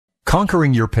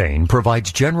Conquering Your Pain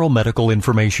provides general medical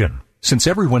information. Since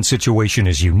everyone's situation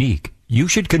is unique, you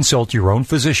should consult your own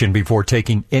physician before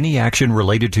taking any action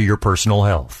related to your personal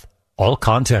health. All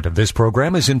content of this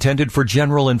program is intended for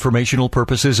general informational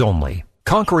purposes only.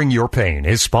 Conquering Your Pain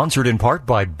is sponsored in part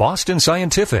by Boston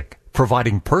Scientific,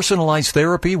 providing personalized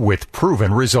therapy with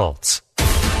proven results.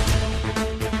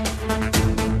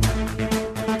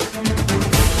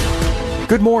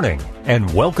 Good morning,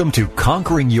 and welcome to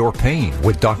Conquering Your Pain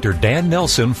with Dr. Dan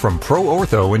Nelson from Pro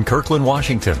Ortho in Kirkland,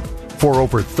 Washington. For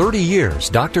over 30 years,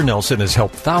 Dr. Nelson has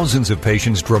helped thousands of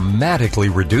patients dramatically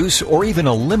reduce or even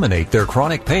eliminate their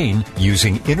chronic pain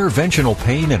using interventional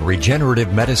pain and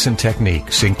regenerative medicine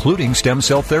techniques, including stem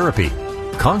cell therapy.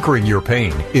 Conquering Your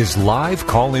Pain is live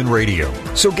call-in radio,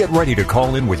 so get ready to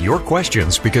call in with your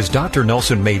questions because Dr.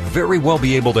 Nelson may very well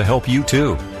be able to help you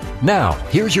too. Now,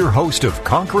 here's your host of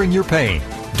Conquering Your Pain,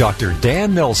 Dr.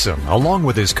 Dan Nelson, along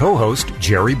with his co-host,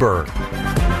 Jerry Berg.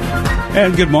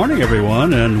 And good morning,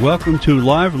 everyone, and welcome to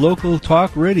Live Local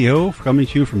Talk Radio, coming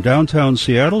to you from downtown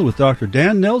Seattle with Dr.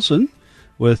 Dan Nelson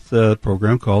with a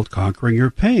program called Conquering Your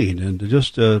Pain. And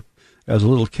just as a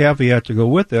little caveat to go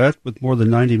with that, with more than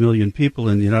 90 million people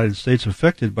in the United States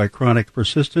affected by chronic,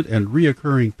 persistent, and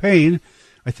reoccurring pain,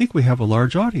 I think we have a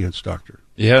large audience, Doctor.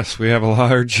 Yes, we have a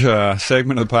large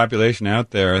segment of the population out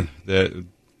there that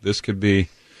this could be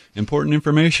important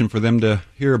information for them to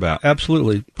hear about.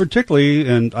 Absolutely. Particularly,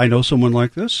 and I know someone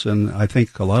like this, and I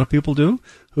think a lot of people do,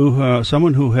 who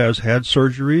someone who has had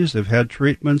surgeries, they've had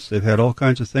treatments, they've had all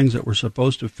kinds of things that were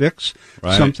supposed to fix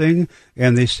something,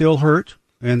 and they still hurt,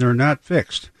 and they're not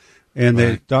fixed. And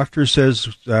the doctor says,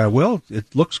 well,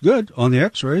 it looks good on the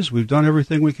x-rays. We've done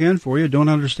everything we can for you. Don't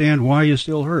understand why you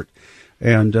still hurt.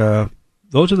 And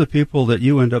those are the people that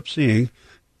you end up seeing,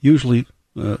 usually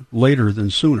later than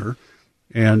sooner.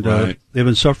 And they've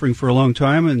been suffering for a long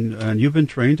time, and you've been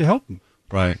trained to help them.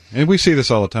 Right. And we see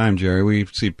this all the time, Jerry. We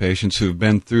see patients who've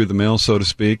been through the mill, so to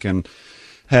speak, and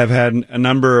have had a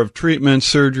number of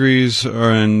treatments, surgeries,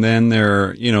 and then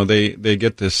they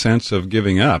get this sense of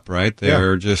giving up, right?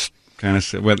 They're just kind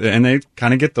of, and they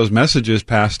kind of get those messages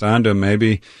passed on to them,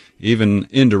 maybe even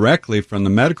indirectly from the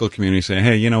medical community saying,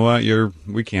 hey, you know what,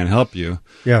 we can't help you.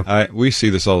 Yeah. We see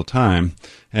this all the time.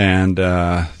 And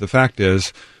the fact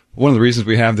is, one of the reasons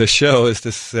we have this show is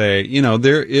to say,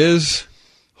 there is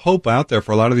hope out there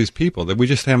for a lot of these people, that we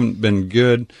just haven't been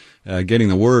good getting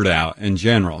the word out in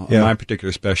general. Yeah. In my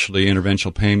particular specialty,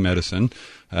 interventional pain medicine,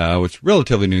 which is a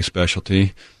relatively new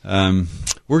specialty,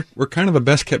 we're kind of a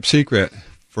best-kept secret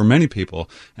for many people.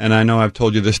 And I know I've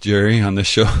told you this, Jerry, on this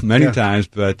show many times,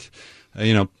 but,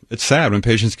 it's sad when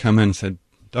patients come in and said,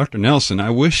 Dr. Nelson,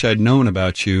 I wish I'd known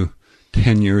about you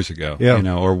 10 years ago,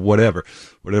 or whatever,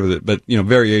 but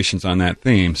variations on that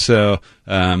theme. So,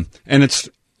 and it's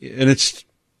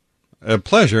a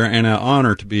pleasure and an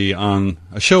honor to be on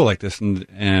a show like this,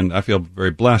 and I feel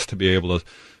very blessed to be able to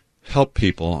help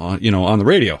people, on the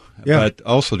radio, but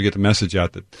also to get the message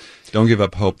out that don't give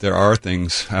up hope. There are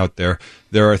things out there.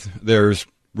 There's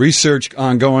research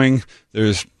ongoing.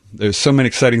 There's so many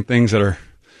exciting things that are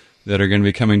going to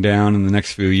be coming down in the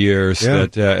next few years.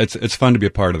 That it's fun to be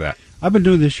a part of that. I've been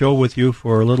doing this show with you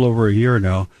for a little over a year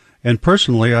now, and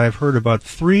personally, I've heard about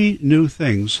 3 new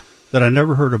things that I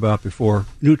never heard about before,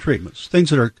 new treatments,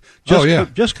 things that are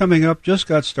just coming up, just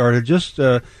got started,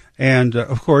 and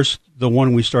of course, the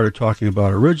one we started talking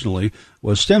about originally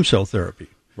was stem cell therapy.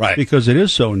 Right. Because it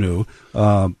is so new,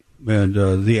 and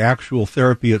the actual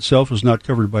therapy itself is not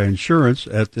covered by insurance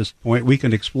at this point. We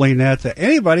can explain that to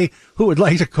anybody who would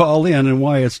like to call in and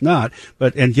why it's not.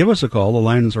 And give us a call. The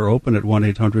lines are open at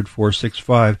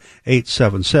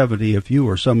 1-800-465-8770. If you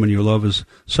or someone you love is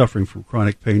suffering from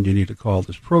chronic pain, you need to call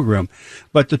this program.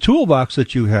 But the toolbox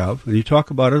that you have, and you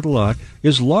talk about it a lot,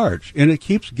 is large, and it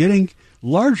keeps getting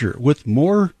larger with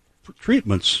more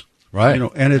treatments. Right.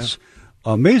 And it's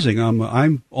amazing.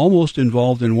 I'm almost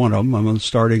involved in one of them. I'm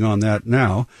starting on that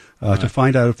now to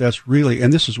find out if that's really,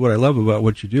 and this is what I love about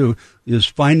what you do, is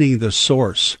finding the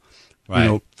source.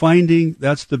 Right.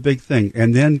 That's the big thing.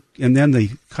 And then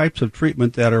the types of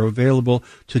treatment that are available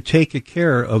to take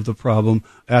care of the problem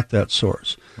at that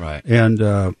source. Right.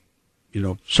 And,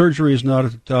 surgery is not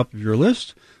at the top of your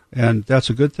list, and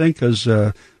that's a good thing because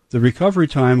the recovery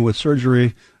time with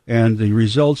surgery and the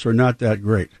results are not that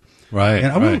great. Right.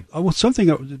 And something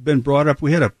that has been brought up,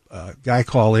 we had a guy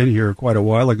call in here quite a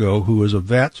while ago who was a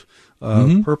vet,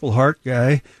 Purple Heart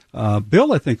guy.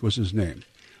 Bill, I think was his name.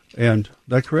 And is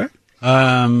that correct? We've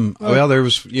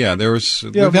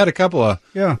had a couple of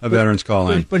veterans call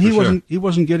in. But he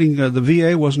wasn't getting, the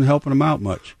VA wasn't helping him out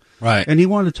much. Right. And he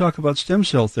wanted to talk about stem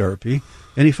cell therapy,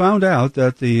 and he found out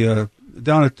that the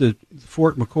down at the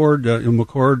Fort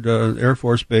McCord, Air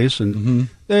Force Base, and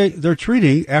they're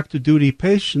treating active duty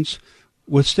patients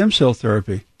with stem cell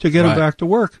therapy to get them back to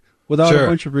work without a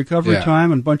bunch of recovery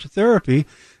time and a bunch of therapy,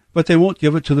 but they won't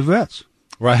give it to the vets.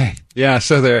 Right. Yeah.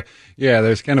 So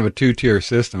there's kind of a two-tier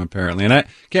system apparently, and I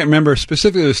can't remember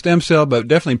specifically the stem cell, but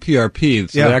definitely PRP.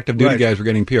 So the active duty guys were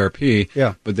getting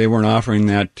PRP, but they weren't offering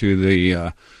that to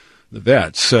the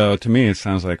vets. So to me, it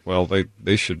sounds like, well,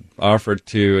 they should offer it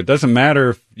to. It doesn't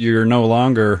matter if you're no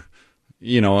longer,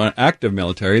 an active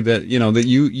military. That that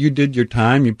you did your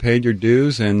time, you paid your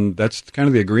dues, and that's kind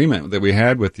of the agreement that we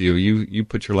had with you. You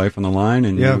put your life on the line,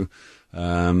 and you.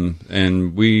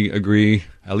 And we agree,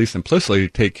 at least implicitly, to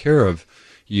take care of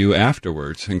you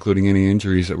afterwards, including any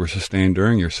injuries that were sustained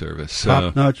during your service. So,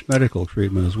 top-notch medical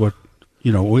treatment is what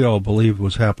we all believed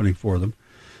was happening for them.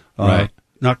 Right.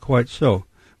 Not quite so.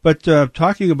 But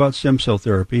talking about stem cell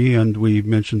therapy, and we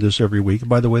mentioned this every week.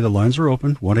 By the way, the lines are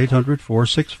open,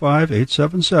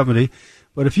 1-800-465-8770.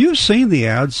 But if you've seen the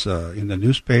ads in the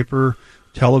newspaper,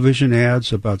 television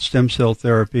ads about stem cell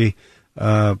therapy,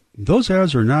 those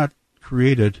ads are not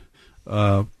created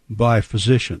by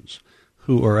physicians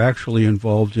who are actually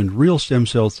involved in real stem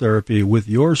cell therapy with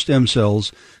your stem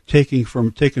cells taken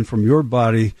from your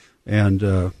body, and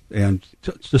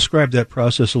describe that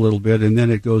process a little bit, and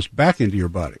then it goes back into your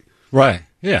body. Right.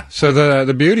 Yeah. So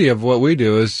the beauty of what we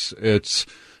do is it's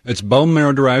bone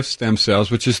marrow derived stem cells,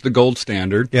 which is the gold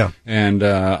standard. Yeah. And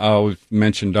I'll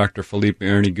mention Dr. Philippe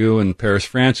Ernigoux in Paris,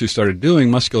 France, who started doing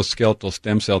musculoskeletal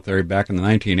stem cell therapy back in the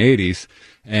 1980s.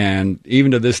 And even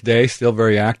to this day, still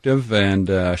very active, and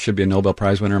should be a Nobel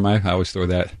Prize winner. I always throw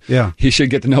that. Yeah. He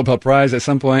should get the Nobel Prize at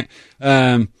some point.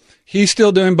 He's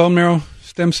still doing bone marrow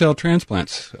stem cell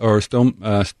transplants or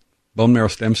bone marrow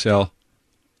stem cell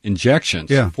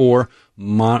injections for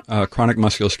chronic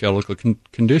musculoskeletal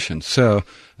conditions. So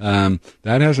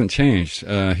that hasn't changed.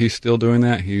 He's still doing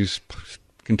that. He's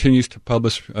continues to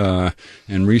publish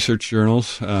in research journals,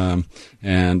 so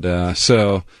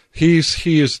he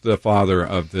is the father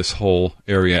of this whole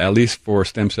area, at least for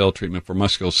stem cell treatment for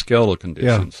musculoskeletal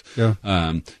conditions. Yeah.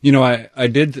 I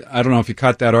don't know if you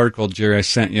caught that article, Jerry, I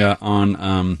sent you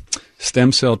on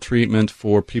stem cell treatment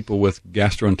for people with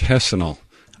gastrointestinal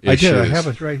issues. I did. I have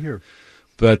it right here.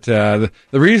 But the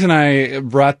reason I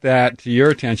brought that to your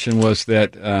attention was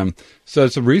that so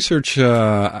it's a research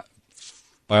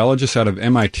biologists out of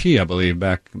MIT, I believe,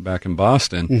 back in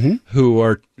Boston, who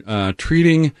are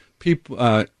treating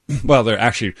people. They're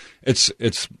actually it's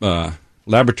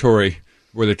laboratory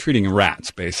where they're treating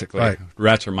rats, basically. Right.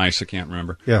 Rats or mice, I can't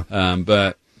remember. Yeah.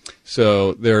 But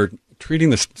so they're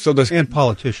treating this. So this and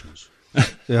politicians.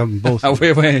 They have them both.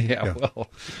 Wait. Yeah.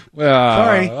 Well.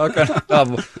 Sorry. Okay.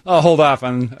 I'll hold off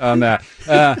on that.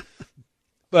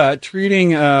 But treating,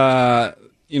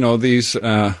 these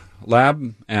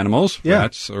lab animals,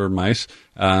 rats or mice,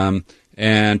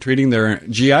 and treating their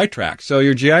GI tract. So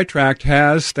your GI tract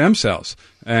has stem cells,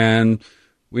 and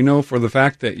we know for the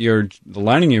fact that the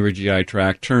lining of your GI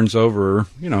tract turns over,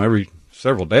 every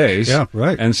several days. Yeah,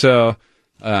 right. And so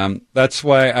that's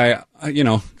why I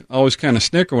always kind of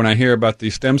snicker when I hear about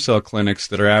these stem cell clinics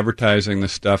that are advertising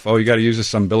this stuff. Oh, you got to use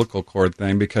this umbilical cord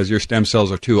thing because your stem cells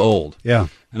are too old. Yeah.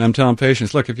 And I'm telling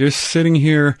patients, look, if you're sitting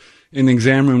here in the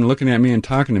exam room looking at me and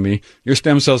talking to me, your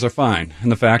stem cells are fine.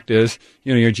 And the fact is,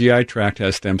 your GI tract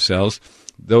has stem cells.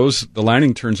 The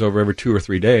lining turns over every 2 or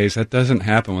 3 days. That doesn't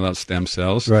happen without stem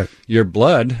cells. Right. Your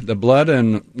blood,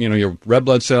 and, your red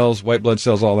blood cells, white blood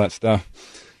cells, all that stuff,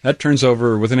 that turns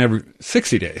over within every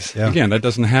 60 days. Yeah. Again, that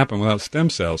doesn't happen without stem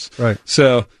cells. Right.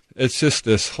 So it's just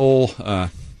this whole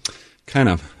kind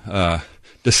of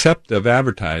deceptive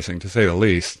advertising, to say the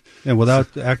least. And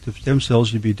without the active stem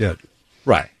cells, you'd be dead.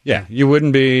 Right. Yeah. You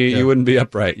wouldn't be. Yeah. You wouldn't be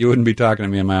upright. You wouldn't be talking to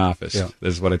me in my office. Yeah.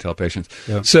 This is what I tell patients.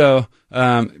 Yeah. So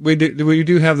we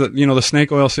do have the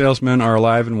snake oil salesmen are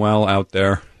alive and well out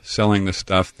there selling the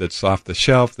stuff that's off the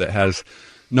shelf that has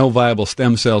no viable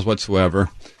stem cells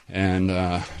whatsoever. And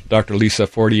Dr. Lisa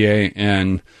Fortier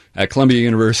at Columbia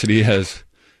University has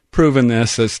proven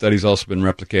this. That study's also been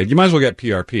replicated. You might as well get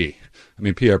PRP. I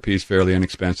mean, PRP is fairly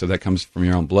inexpensive. That comes from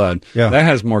your own blood. Yeah. That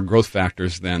has more growth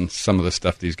factors than some of the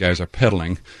stuff these guys are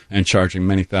peddling and charging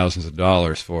many thousands of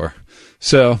dollars for.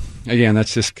 So, again,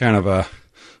 that's just kind of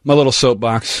my little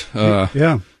soapbox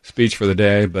speech for the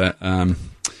day. But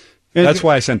that's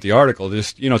why I sent the article.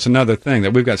 Just, it's another thing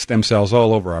that we've got stem cells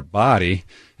all over our body.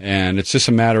 And it's just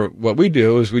a matter of what we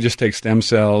do is we just take stem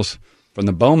cells from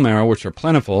the bone marrow, which are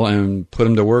plentiful, and put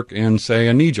them to work in, say,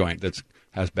 a knee joint that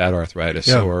has bad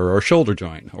arthritis or shoulder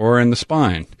joint or in the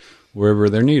spine, wherever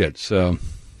they're needed. So,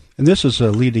 And this is a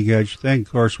leading edge thing,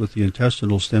 of course, with the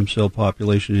intestinal stem cell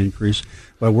population increase,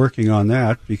 by working on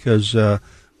that, because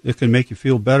it can make you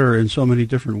feel better in so many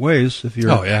different ways if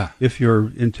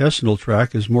your intestinal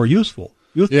tract is more youthful.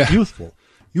 Youthful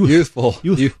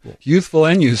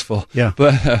and useful. Yeah.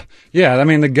 But, I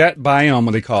mean, the gut biome,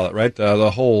 what they call it, right?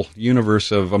 The whole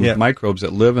universe of microbes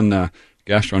that live in the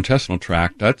gastrointestinal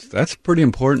tract, that's pretty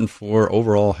important for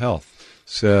overall health.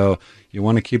 So you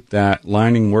want to keep that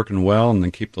lining working well and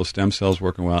then keep those stem cells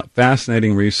working well.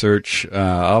 Fascinating research.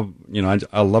 I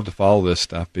love to follow this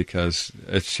stuff because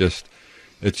it's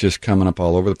just coming up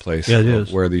all over the place. Yeah, it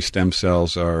is. Where these stem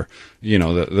cells are,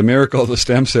 the miracle of the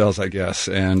stem cells, I guess.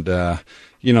 And, and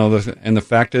the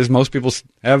fact is most people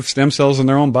have stem cells in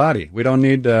their own body. We don't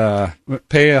need to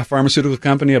pay a pharmaceutical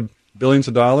company billions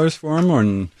of dollars for them,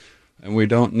 and we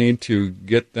don't need to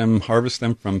harvest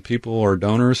them from people or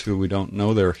donors who we don't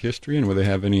know their history and where they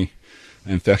have any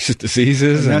infectious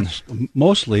diseases. And that's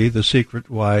mostly the secret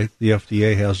why the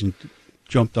FDA hasn't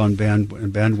jumped on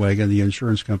bandwagon. The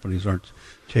insurance companies aren't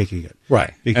taking it.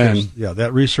 Right. Because,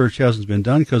 that research hasn't been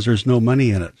done because there's no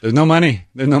money in it. There's no money.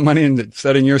 There's no money in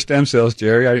studying your stem cells,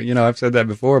 Jerry. I've said that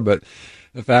before, but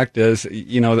the fact is,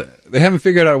 they haven't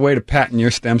figured out a way to patent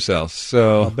your stem cells.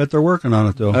 So I bet they're working on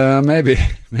it, though. Maybe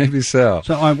so.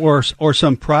 Or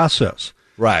some process,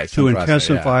 right, to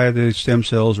intensify the stem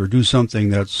cells, or do something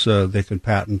that's they can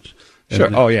patent.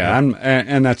 Sure.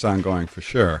 And that's ongoing for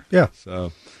sure. Yeah.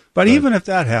 So, but even if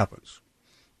that happens,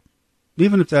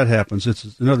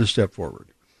 it's another step forward.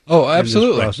 Oh,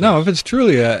 absolutely. No, if it's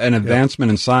truly an advancement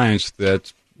in science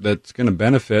that's going to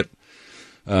benefit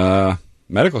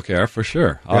medical care, for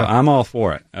sure. Yeah. I'm all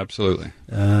for it. Absolutely.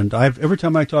 And every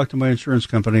time I talk to my insurance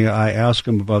company, I ask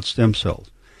them about stem cells.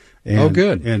 And,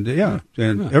 good. And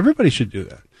everybody should do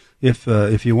that.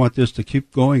 If you want this to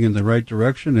keep going in the right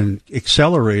direction and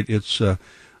accelerate its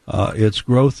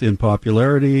growth in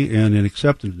popularity and in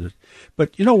acceptance.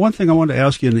 But one thing I want to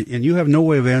ask you, and you have no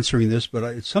way of answering this, but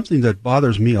it's something that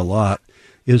bothers me a lot,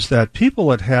 is that people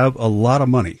that have a lot of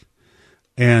money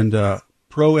and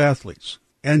pro athletes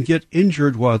and get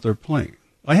injured while they're playing.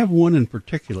 I have one in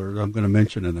particular that I'm going to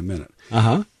mention in a minute.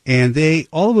 Uh-huh. And they,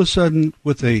 all of a sudden,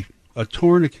 with a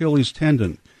torn Achilles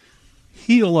tendon,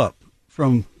 heal up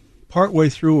from partway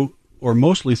through or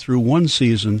mostly through one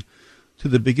season to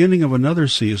the beginning of another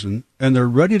season, and they're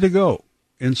ready to go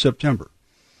in September.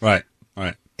 Right.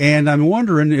 And I'm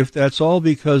wondering if that's all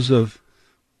because of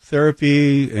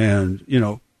therapy and,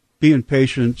 being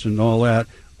patient and all that,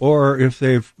 or if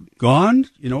they've gone,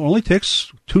 only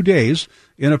takes 2 days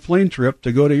in a plane trip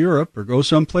to go to Europe or go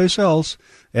someplace else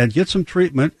and get some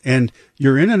treatment, and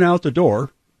you're in and out the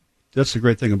door. That's the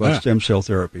great thing about stem cell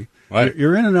therapy. Right.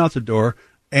 You're in and out the door,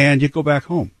 and you go back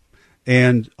home.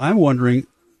 And I'm wondering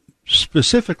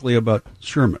specifically about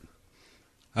Sherman.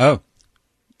 Oh,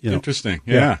 interesting.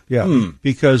 Yeah.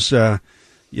 Because,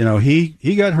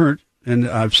 he got hurt, and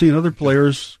I've seen other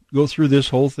players go through this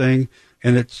whole thing,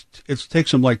 and it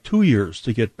takes them like 2 years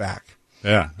to get back.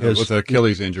 Yeah, with an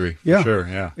Achilles injury, for sure,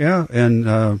 yeah. Yeah,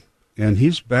 and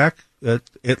he's back at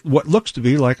what looks to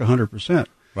be like 100%.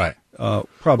 Right.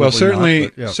 Probably well, certainly,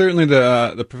 not, but, certainly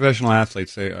the professional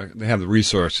athletes, they have the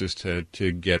resources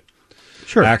to get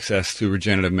access to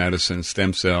regenerative medicine,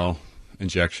 stem cell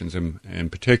injections in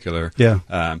particular. Yeah.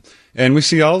 And we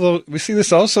see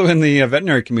this also in the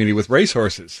veterinary community with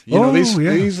racehorses.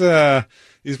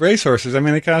 These racehorses, I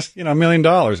mean, they cost, $1 million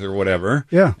or whatever.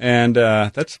 Yeah. And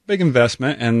that's a big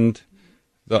investment, and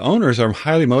the owners are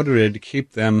highly motivated to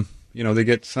keep them, they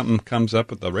get something comes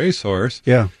up with the racehorse.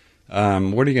 Yeah.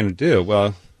 What are you going to do?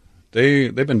 Well,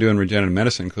 they've been doing regenerative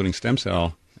medicine, including stem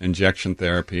cell injection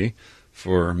therapy,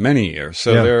 for many years.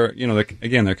 So they're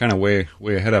kind of way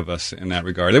ahead of us in that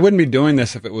regard. They wouldn't be doing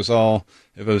this if it was all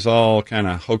kind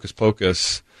of hocus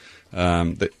pocus.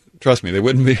 Trust me, they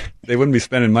wouldn't be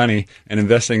spending money and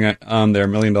investing on their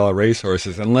 $1 million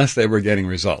racehorses unless they were getting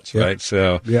results, right?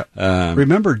 So,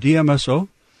 remember DMSO?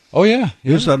 Oh yeah,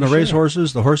 used on the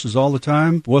racehorses, the horses all the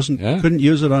time. Couldn't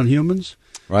use it on humans,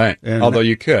 right? And although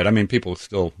you could, I mean, people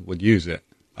still would use it.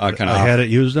 I had it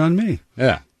used on me.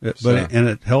 Yeah, and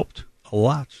it helped a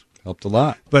lot. Helped a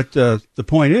lot. But the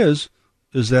point is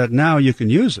that now you can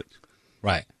use it,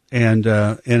 right? And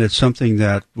it's something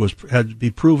that had to be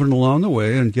proven along the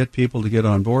way and get people to get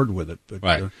on board with it. But,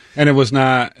 right. And it was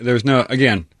not. There's no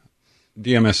DMSO.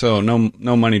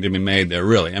 No money to be made there,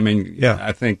 really. I mean,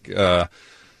 I think a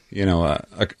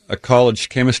college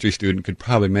chemistry student could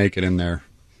probably make it in their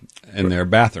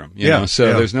bathroom.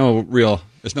 So there's no real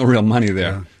there's no real money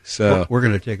there. Yeah. So well, we're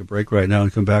going to take a break right now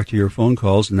and come back to your phone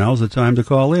calls. Now's the time to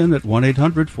call in at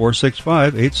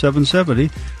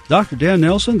 1-800-465-8770. Dr. Dan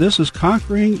Nelson, this is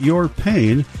Conquering Your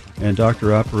Pain, and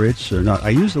Doctor operates, or not, I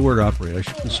use the word operate, I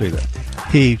shouldn't say that.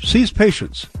 He sees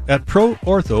patients at Pro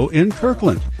Ortho in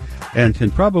Kirkland and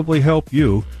can probably help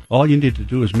you. All you need to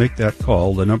do is make that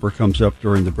call. The number comes up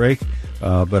during the break,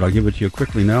 but I'll give it to you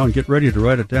quickly now, and get ready to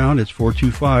write it down. It's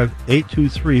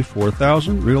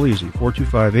 425-823-4000. Real easy,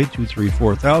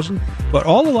 425-823-4000. But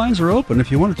all the lines are open if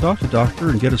you want to talk to the doctor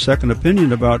and get a second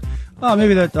opinion about,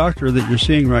 maybe that doctor that you're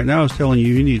seeing right now is telling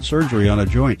you need surgery on a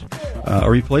joint, a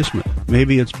replacement.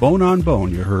 Maybe it's bone on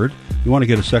bone, you heard. You want to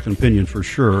get a second opinion for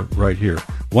sure right here.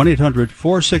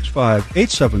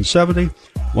 1-800-465-8770.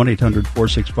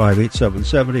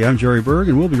 1-800-465-8770. I'm Jerry Berg,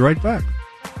 and we'll be right back.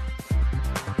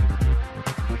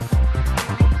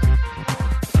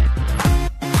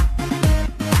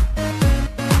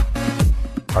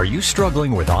 Are you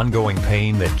struggling with ongoing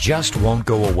pain that just won't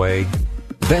go away?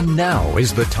 Then now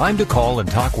is the time to call and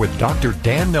talk with Dr.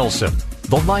 Dan Nelson.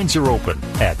 The lines are open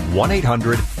at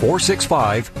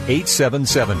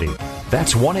 1-800-465-8770.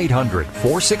 That's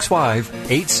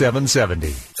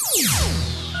 1-800-465-8770.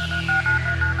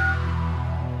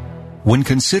 When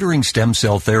considering stem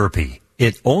cell therapy,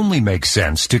 it only makes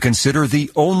sense to consider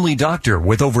the only doctor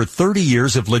with over 30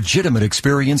 years of legitimate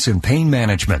experience in pain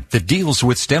management that deals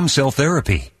with stem cell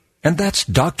therapy. And that's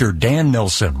Dr. Dan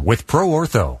Nelson with Pro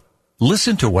Ortho.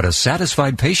 Listen to what a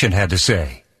satisfied patient had to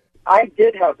say. I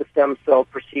did have the stem cell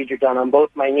procedure done on both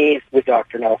my knees with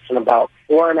Dr. Nelson about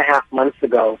 4.5 months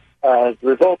ago. The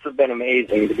results have been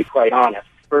amazing, to be quite honest.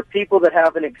 For people that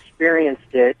haven't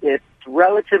experienced it, it's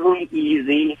relatively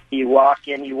easy. You walk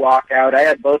in, you walk out. I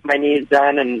had both my knees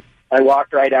done, and I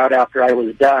walked right out after I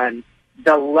was done.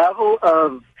 The level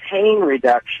of pain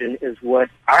reduction is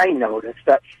what I noticed.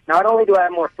 That not only do I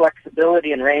have more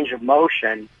flexibility and range of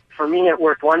motion, for me it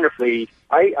worked wonderfully.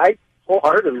 I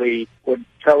wholeheartedly would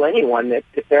tell anyone that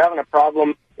if they're having a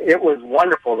problem, it was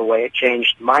wonderful the way it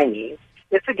changed my knees.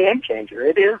 It's a game changer.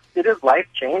 It is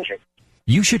life-changing.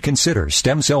 You should consider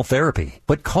stem cell therapy,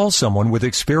 but call someone with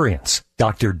experience.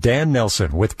 Dr. Dan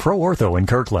Nelson with Pro Ortho in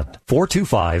Kirkland.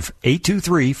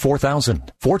 425-823-4000.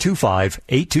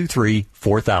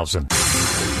 425-823-4000.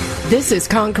 This is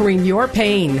Conquering Your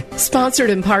Pain, sponsored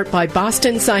in part by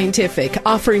Boston Scientific,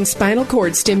 offering spinal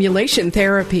cord stimulation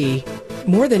therapy.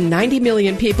 More than 90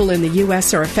 million people in the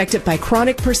U.S. are affected by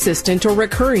chronic, persistent, or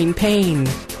recurring pain.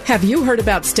 Have you heard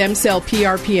about stem cell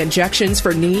PRP injections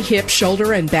for knee, hip,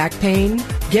 shoulder, and back pain?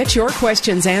 Get your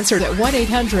questions answered at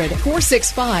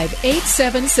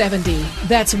 1-800-465-8770.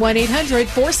 That's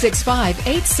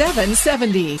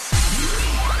 1-800-465-8770.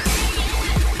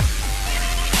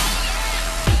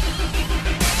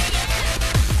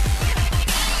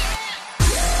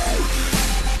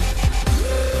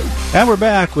 And we're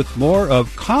back with more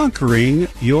of Conquering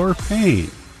Your Pain.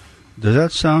 Does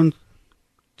that sound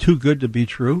too good to be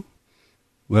true?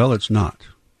 Well, it's not.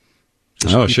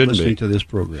 Just it shouldn't listening be. To this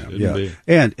program. Shouldn't be.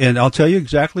 And I'll tell you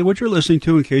exactly what you're listening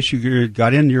to in case you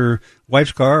got in your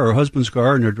wife's car or husband's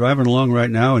car and you're driving along right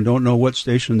now and don't know what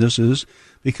station this is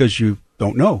because you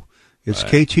don't know. It's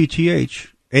right. KTTH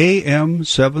AM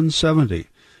 770.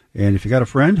 And if you got a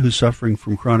friend who's suffering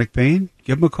from chronic pain,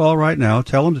 give them a call right now.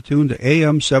 Tell them to tune to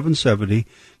AM 770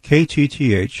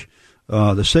 KTTH.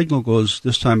 The signal goes,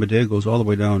 this time of day, goes all the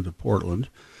way down to Portland.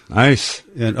 Nice.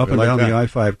 And up and down the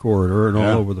I-5 corridor and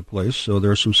all over the place. So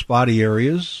there's some spotty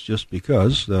areas just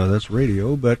because that's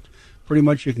radio, but pretty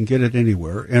much you can get it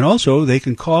anywhere. And also they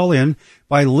can call in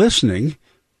by listening,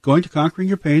 going to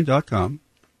conqueringyourpain.com.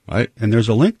 Right. And there's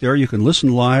a link there. You can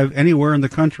listen live anywhere in the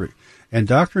country. And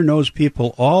Doctor knows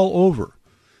people all over,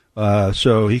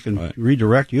 so he can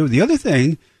redirect you. The other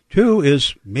thing, too,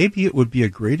 is maybe it would be a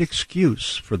great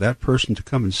excuse for that person to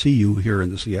come and see you here in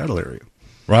the Seattle area.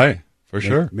 Right, for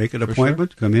sure. Make an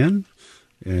appointment, come in,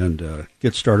 and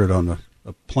get started on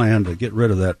a plan to get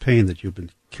rid of that pain that you've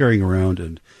been carrying around.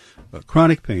 And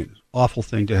chronic pain, awful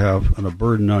thing to have and a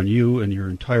burden on you and your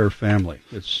entire family.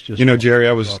 It's just Jerry,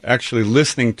 I was actually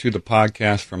listening to the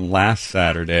podcast from last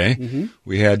Saturday. Mm-hmm.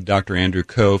 We had Dr. Andrew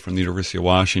Coe from the University of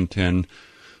Washington,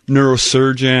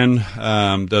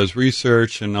 neurosurgeon, does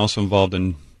research and also involved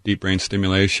in deep brain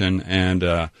stimulation, and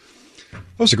it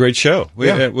was a great show.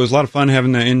 It was a lot of fun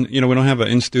having that in. We don't have an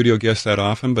in-studio guest that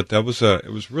often, but it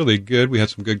was really good. We had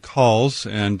some good calls,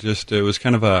 and it was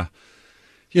kind of a,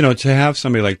 to have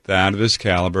somebody like that of his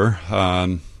caliber.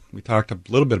 We talked a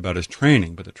little bit about his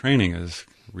training, but the training is,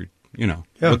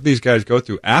 what these guys go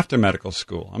through after medical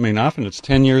school. I mean, often it's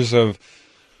 10 years of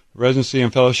residency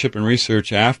and fellowship and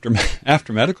research after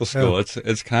medical school. Yeah.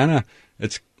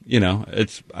 It's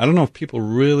I don't know if people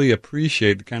really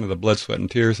appreciate kind of the blood, sweat, and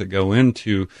tears that go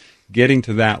into getting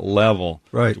to that level,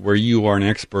 right, where you are an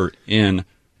expert in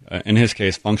his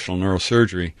case, functional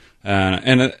neurosurgery.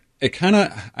 And it kind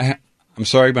of, I'm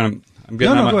sorry, but I'm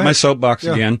getting on my soapbox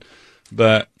again.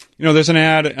 But, there's an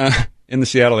ad in the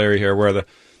Seattle area here where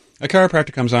a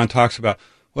chiropractor comes on and talks about,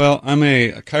 well, I'm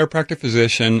a chiropractic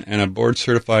physician and a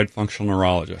board-certified functional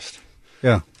neurologist.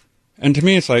 Yeah. And to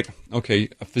me, it's like, okay,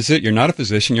 you're not a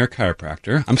physician, you're a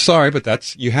chiropractor. I'm sorry,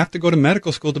 but you have to go to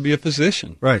medical school to be a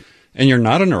physician. Right. And you're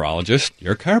not a neurologist,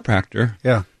 you're a chiropractor.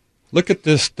 Yeah. Look at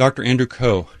this Dr. Andrew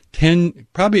Ko,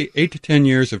 probably 8 to 10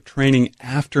 years of training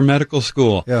after medical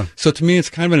school. Yeah. So to me, it's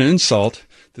kind of an insult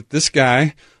that this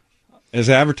guy is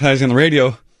advertising on the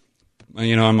radio,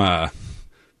 I'm a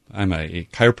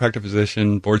chiropractic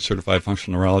physician, board-certified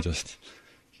functional neurologist.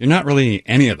 You're not really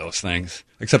any of those things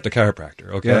except a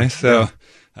chiropractor, okay? Yeah. So,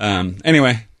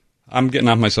 anyway, I'm getting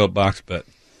off my soapbox, but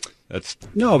that's...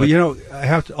 No, but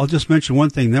I'll just mention one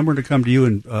thing, then we're going to come to you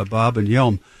and Bob and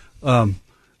Yelm,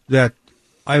 that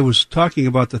I was talking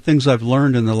about the things I've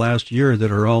learned in the last year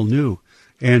that are all new.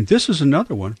 And this is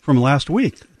another one from last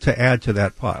week to add to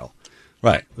that pile.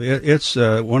 Right. It's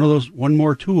one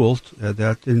more tool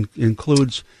that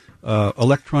includes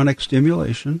electronic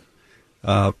stimulation,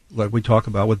 like we talk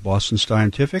about with Boston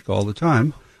Scientific all the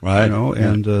time. Right.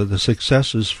 And the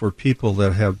successes for people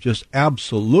that have just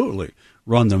absolutely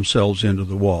run themselves into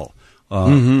the wall,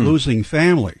 losing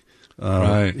family,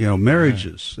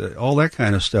 marriages, all that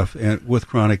kind of stuff, and with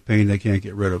chronic pain they can't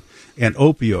get rid of, and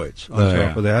opioids on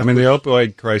top of that. I mean, the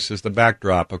opioid crisis, the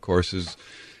backdrop, of course, is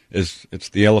it's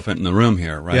the elephant in the room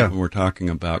here, right? Yeah. When we're talking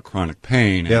about chronic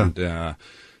pain and the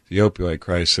opioid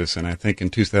crisis, and I think in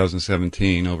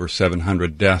 2017, over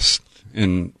 700 deaths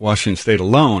in Washington State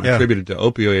alone attributed to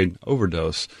opioid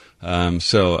overdose.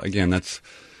 So again, that's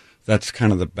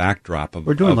kind of the backdrop of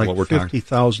we're doing of like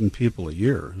 50,000 people a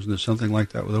year, isn't it? Something like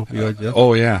that with opioid deaths?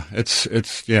 Oh yeah, it's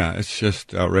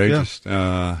just outrageous.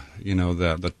 The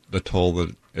toll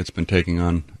that it's been taking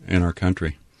on in our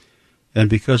country. And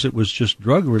because it was just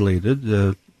drug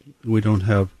related, we don't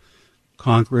have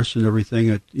Congress and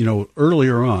everything.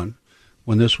 Earlier on,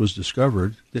 when this was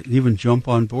discovered, they didn't even jump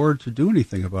on board to do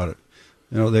anything about it.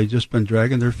 They've just been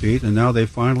dragging their feet, and now they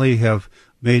finally have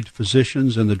made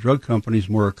physicians and the drug companies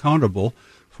more accountable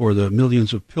for the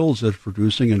millions of pills that they're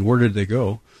producing, and where did they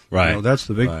go? Right. That's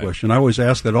the big question. I always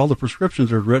ask that all the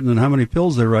prescriptions are written and how many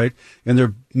pills they write, and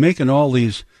they're making all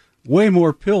these way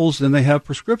more pills than they have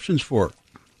prescriptions for.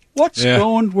 What's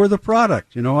going with the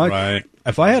product?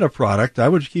 If I had a product, I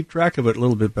would keep track of it a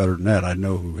little bit better than that. I'd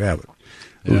know who has it.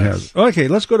 Okay,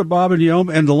 let's go to Bob and Yelm,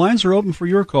 and the lines are open for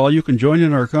your call. You can join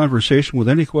in our conversation with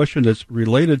any question that's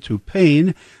related to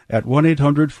pain at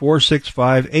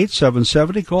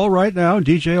 1-800-465-8770. Call right now.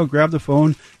 DJ will grab the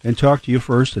phone and talk to you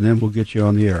first, and then we'll get you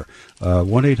on the air.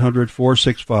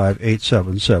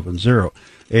 1-800-465-8770.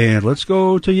 And let's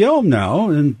go to Yelm now.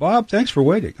 And Bob, thanks for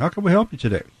waiting. How can we help you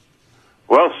today?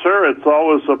 Well, sir, it's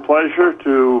always a pleasure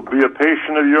to be a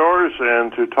patient of yours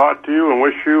and to talk to you and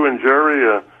wish you and Jerry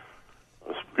a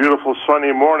beautiful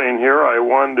sunny morning here. I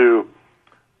wanted to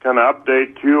kind of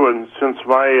update you, and since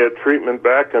my treatment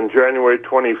back on January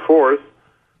 24th,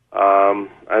 I'm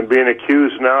being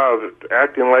accused now of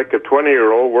acting like a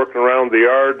 20-year-old, working around the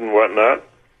yard and whatnot.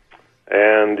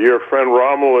 And your friend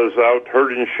Rommel is out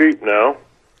herding sheep now.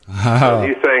 Wow.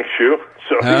 He thanks you.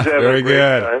 So he's having very a great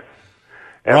good. time.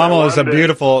 Rommel is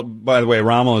by the way,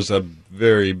 Rommel is a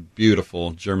very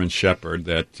beautiful German Shepherd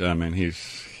that,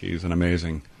 he's an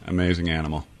amazing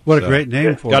animal. What a great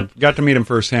name for him. Got to meet him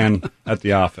firsthand at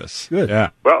the office. Good.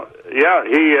 Yeah. Well, yeah,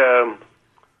 he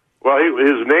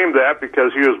was named that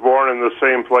because he was born in the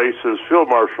same place as Field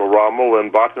Marshal Rommel in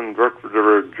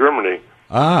Baden-Württemberg, Germany.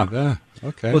 Yeah.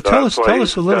 Okay. Well, tell us a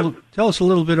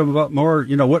little bit about more,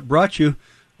 what brought you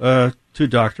to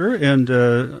doctor and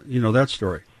that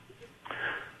story.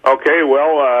 Okay,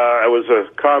 well, I was a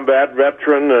combat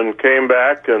veteran and came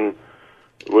back and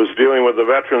was dealing with the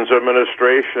Veterans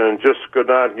Administration and just could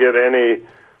not get any,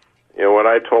 when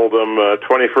I told them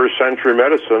 21st century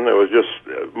medicine, it was just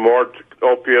more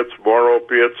opiates,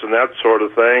 and that sort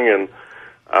of thing. And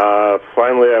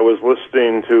finally I was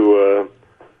listening to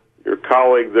your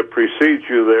colleague that precedes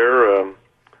you there,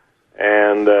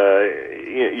 and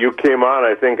you came on,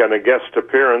 I think, on a guest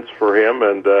appearance for him,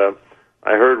 and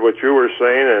I heard what you were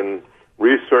saying and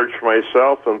researched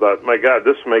myself and thought, my God,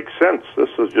 this makes sense.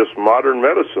 This is just modern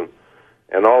medicine.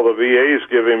 And all the VA's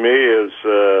giving me is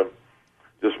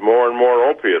just more and more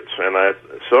opiates. And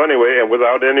so anyway, and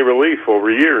without any relief over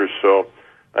years. So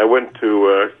I went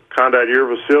to Condat Year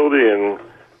facility and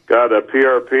got a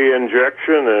PRP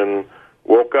injection and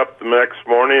woke up the next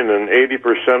morning and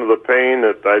 80% of the pain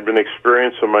that I'd been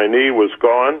experiencing in my knee was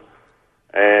gone.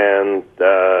 And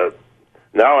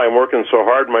now I'm working so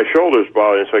hard my shoulder's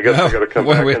bothering, so I guess I got to come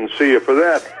back and see you for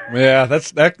that. Yeah,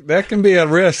 that can be a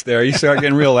risk there. You start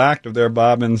getting real active there,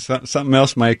 Bob, and something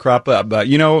else might crop up. But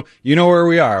you know where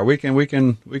we are. We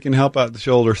can help out the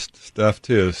shoulder stuff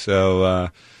too. So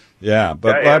yeah,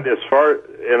 but yeah, and as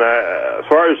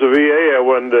far as the VA, I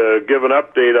wanted to give an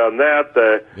update on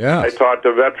that. I talk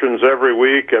to veterans every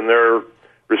week, and they're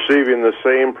receiving the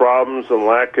same problems and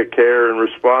lack of care and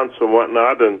response and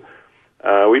whatnot. And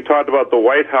we talked about the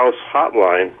White House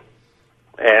hotline,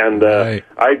 and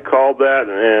I called that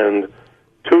and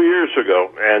 2 years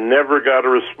ago and never got a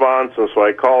response. And so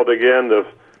I called again to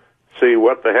see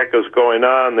what the heck is going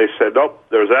on. They said, nope,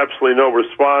 there's absolutely no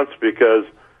response because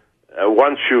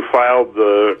once you filed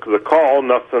the call,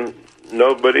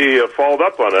 nobody followed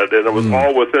up on it, and it was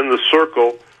all within the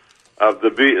circle of the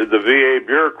VA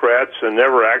bureaucrats and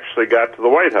never actually got to the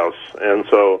White House. And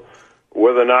so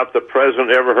whether or not the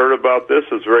president ever heard about this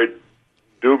is very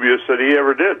dubious that he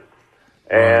ever did.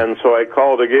 And so I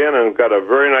called again and got a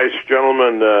very nice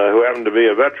gentleman who happened to be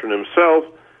a veteran himself,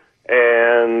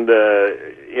 and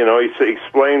he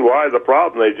explained why the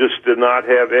problem. They just did not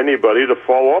have anybody to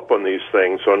follow up on these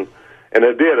things. And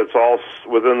it did. It's all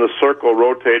within the circle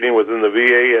rotating within the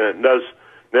VA, and it does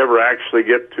never actually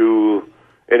get to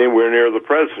anywhere near the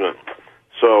president.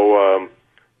 So,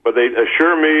 but they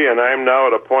assure me, and I'm now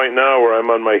at a point now where I'm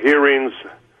on my hearings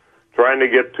trying to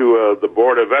get to the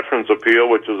Board of Veterans Appeal,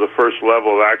 which is the first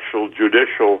level of actual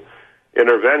judicial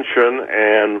intervention,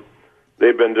 and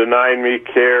they've been denying me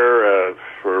care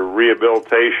for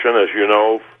rehabilitation, as you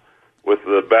know, with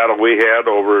the battle we had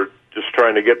over just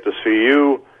trying to get to see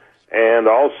you. And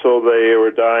also they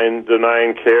were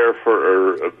denying care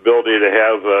for ability to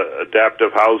have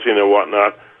adaptive housing and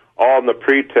whatnot, all in the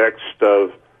pretext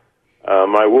of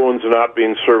my wounds not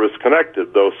being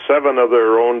service-connected. Though 7 of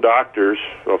their own doctors,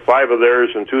 5 of theirs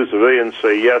and 2 civilians,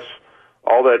 say yes,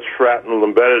 all that shrapnel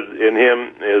embedded in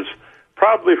him is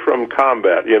probably from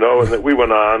combat, and that we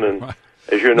went on and...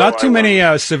 As you know, not too many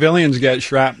civilians get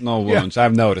shrapnel wounds,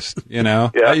 I've noticed,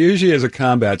 That usually is a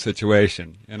combat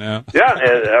situation, Yeah,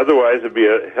 and otherwise it'd be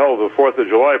a hell of a 4th of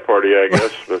July party, I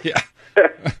guess.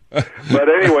 But, but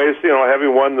anyways,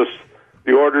 having won the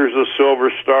Orders of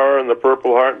Silver Star and the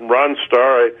Purple Heart and Bronze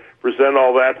Star, I present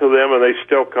all that to them, and they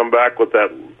still come back with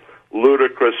that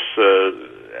ludicrous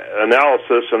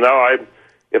analysis. And now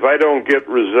if I don't get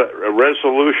a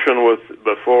resolution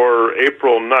before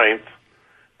April 9th,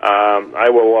 I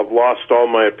will have lost all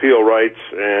my appeal rights,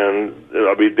 and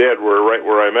I'll be dead right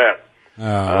where I'm at.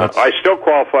 I still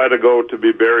qualify to go to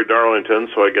be buried in Arlington,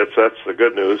 so I guess that's the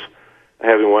good news.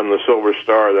 Having won the Silver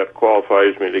Star, that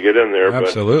qualifies me to get in there.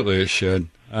 Absolutely, it should.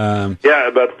 But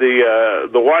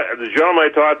the gentleman I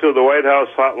talked to, the White House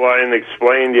hotline,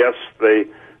 explained, yes,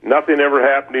 nothing ever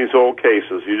happened in these old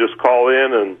cases. You just call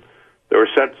in, and they were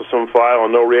sent to some file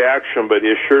and no reaction, but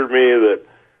he assured me that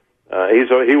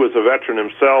he was a veteran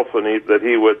himself, and that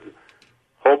he would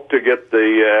hope to get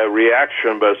the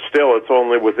reaction, but still, it's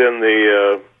only within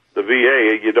the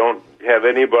VA. You don't have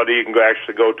anybody you can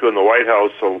actually go to in the White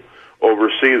House to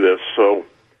oversee this. So,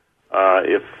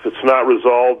 if it's not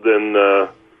resolved in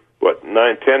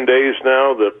 9-10 days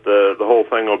now, that the whole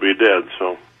thing will be dead.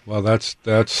 So, well, that's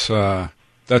a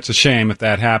shame if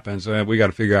that happens. We got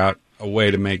to figure out a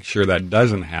way to make sure that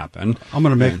doesn't happen. I'm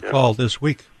going to make a call this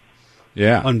week.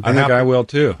 Yeah, I think I will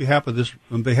too.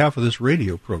 On behalf of this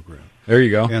radio program. There you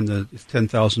go. And the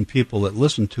 10,000 people that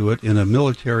listen to it in a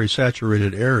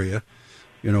military-saturated area,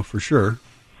 for sure.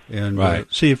 And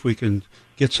see if we can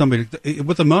get somebody,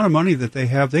 with the amount of money that they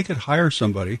have, they could hire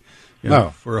somebody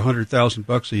for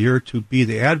 $100,000 a year to be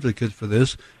the advocate for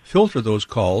this, filter those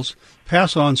calls,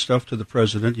 pass on stuff to the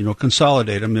president,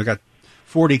 consolidate them. They've got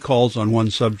 40 calls on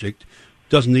one subject.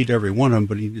 Doesn't need every one of them,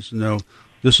 but he needs to know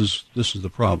this is the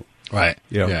problem. Right.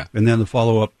 Yeah. And then the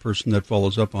follow-up person that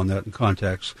follows up on that and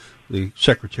contacts the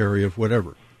secretary of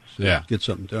whatever. So get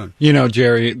something done.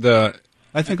 Jerry,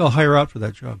 I think I'll hire out for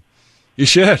that job. You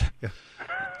should. Yeah.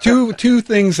 Two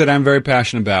things that I'm very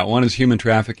passionate about. One is human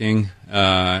trafficking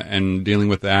and dealing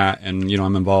with that. And,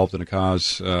 I'm involved in a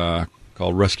cause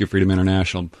called Rescue Freedom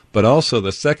International. But also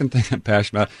the second thing I'm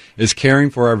passionate about is caring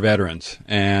for our veterans.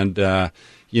 And,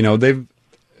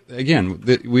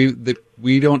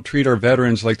 we don't treat our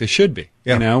veterans like they should be.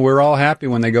 Yeah. We're all happy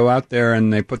when they go out there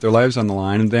and they put their lives on the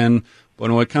line. And then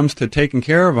when it comes to taking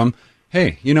care of them,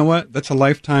 hey, you know what? That's a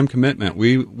lifetime commitment.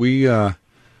 We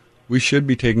we should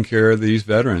be taking care of these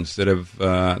veterans that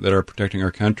are protecting our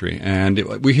country. And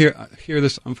we hear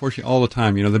this, unfortunately, all the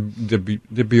time. You know,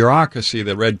 the bureaucracy,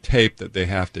 the red tape that they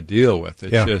have to deal with.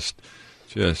 It's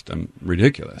just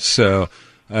ridiculous. So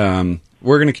we're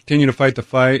going to continue to fight the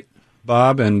fight,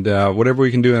 Bob, and whatever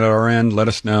we can do at our end, let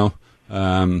us know.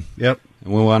 Yep. And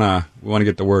we want to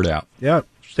get the word out. Yeah.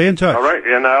 Stay in touch. All right,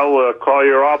 and I'll call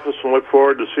your office and look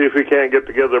forward to see if we can't get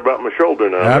together about my shoulder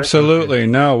now. Absolutely. Right?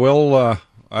 No, we'll.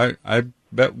 I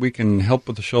bet we can help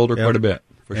with the shoulder quite a bit,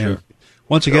 for sure.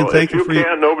 Once again, thank you for you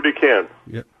can, nobody can.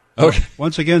 Yep. Okay.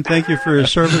 Once again, thank you for your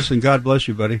service, and God bless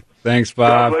you, buddy. Thanks,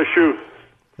 Bob. God bless you.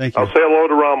 Thank you. I'll say hello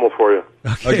to Rommel for you.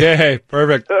 Okay,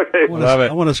 perfect. Okay. Love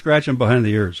it. I want to scratch him behind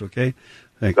the ears, okay?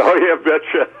 Thanks. Oh, yeah,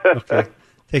 betcha. Okay.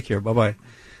 Take care. Bye-bye.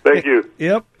 Thank you.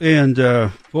 Yep, and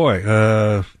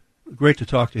great to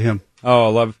talk to him. Oh,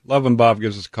 love when Bob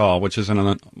gives us a call, which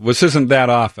isn't that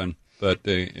often, but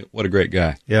what a great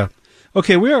guy. Yeah.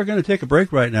 Okay, we are going to take a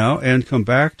break right now and come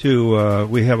back to,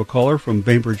 we have a caller from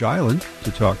Bainbridge Island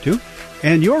to talk to,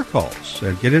 and your calls.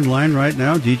 And get in line right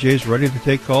now. DJ's ready to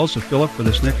take calls to fill up for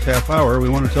this next half hour. We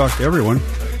want to talk to everyone.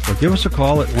 So give us a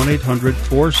call at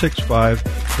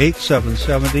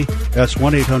 1-800-465-8770. That's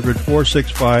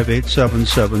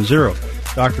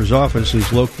 1-800-465-8770. Doctor's office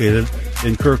is located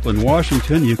in Kirkland,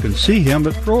 Washington. You can see him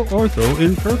at Pro Ortho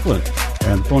in Kirkland.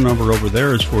 And the phone number over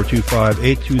there is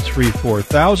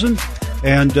 425-823-4000.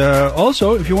 And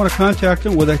also, if you want to contact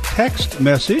him with a text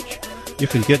message, you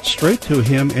can get straight to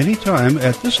him anytime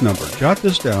at this number. Jot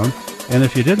this down. And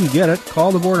if you didn't get it,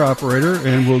 call the board operator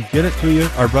and we'll get it to you,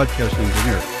 our broadcast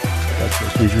engineer.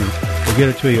 We'll get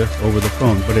it to you over the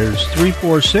phone. But it is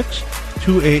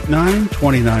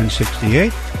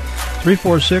 346-289-2968.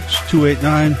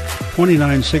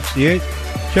 346-289-2968.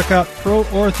 Check out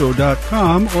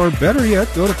ProOrtho.com, or better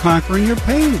yet, go to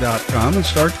ConqueringYourPain.com and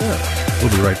start there.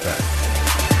 We'll be right back.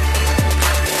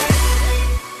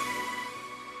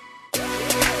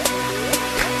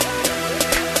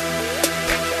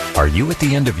 Are you at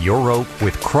the end of your rope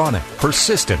with chronic,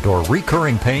 persistent, or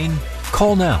recurring pain?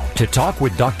 Call now to talk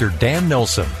with Dr. Dan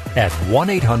Nelson at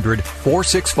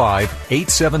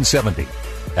 1-800-465-8770.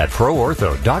 At Pro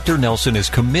Ortho, Dr. Nelson is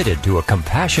committed to a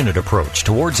compassionate approach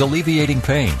towards alleviating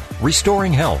pain,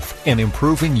 restoring health, and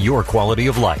improving your quality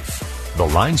of life. The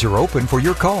lines are open for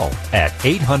your call at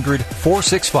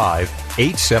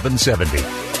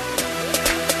 800-465-8770.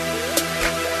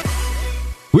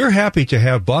 We're happy to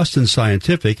have Boston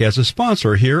Scientific as a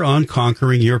sponsor here on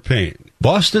Conquering Your Pain.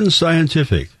 Boston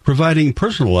Scientific, providing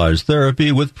personalized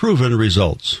therapy with proven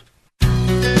results.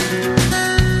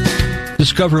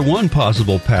 Discover one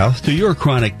possible path to your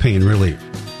chronic pain relief.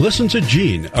 Listen to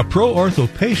Gene, a Pro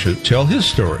Ortho patient, tell his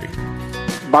story.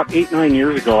 About 8-9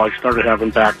 years ago, I started having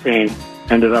back pain.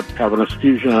 Ended up having a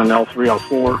fusion on L3,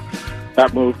 L4.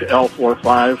 That moved to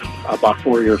L4-5 about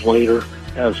 4 years later.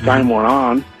 As time went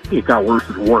on, it got worse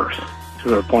and worse to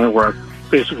the point where I was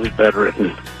basically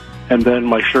bedridden. And then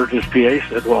my surgeon's PA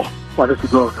said, well, why don't you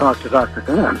go talk to Dr.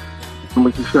 Dan? And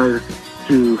we decided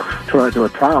to try to do a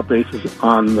trial basis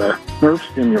on the nerve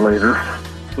stimulator.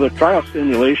 The trial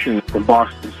stimulation from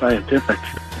Boston Scientific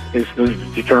is to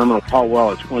determine how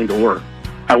well it's going to work.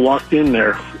 I walked in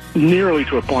there nearly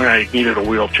to a point I needed a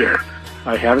wheelchair.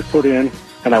 I had it put in,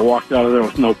 and I walked out of there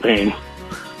with no pain.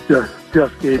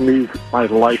 Just gave me my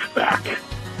life back.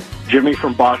 Jimmy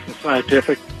from Boston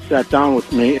Scientific sat down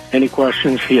with me. Any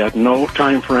questions? He had no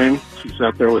time frame. He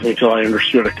sat there with me until I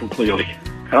understood it completely.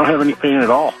 I don't have any pain at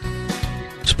all.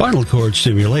 Spinal cord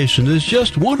stimulation is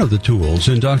just one of the tools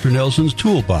in Dr. Nelson's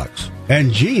toolbox.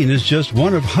 And Gene is just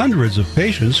one of hundreds of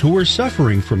patients who are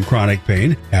suffering from chronic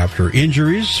pain after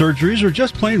injuries, surgeries, or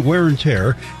just plain wear and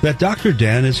tear that Dr.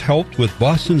 Dan has helped with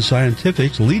Boston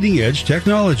Scientific's leading-edge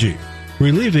technology.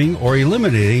 Relieving or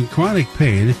eliminating chronic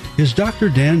pain is Dr.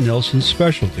 Dan Nelson's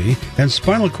specialty, and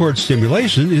spinal cord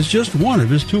stimulation is just one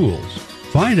of his tools.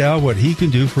 Find out what he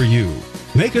can do for you.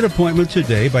 Make an appointment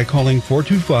today by calling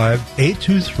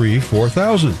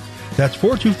 425-823-4000. That's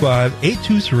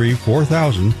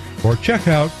 425-823-4000, or check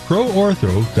out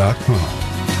ProOrtho.com.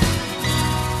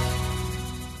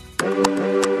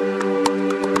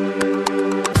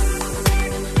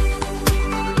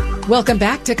 Welcome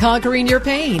back to Conquering Your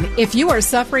Pain. If you are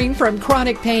suffering from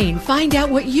chronic pain, find out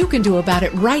what you can do about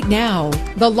it right now.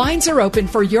 The lines are open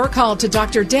for your call to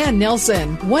Dr. Dan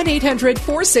Nelson,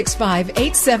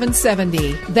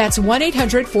 1-800-465-8770. That's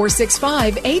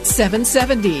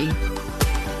 1-800-465-8770.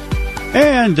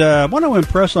 And I want to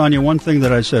impress on you one thing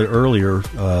that I said earlier,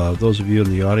 those of you in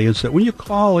the audience, that when you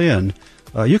call in,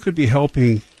 you could be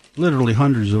helping literally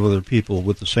hundreds of other people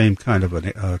with the same kind of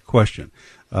a question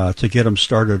to get them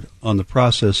started on the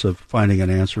process of finding an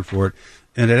answer for it.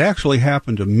 And it actually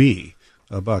happened to me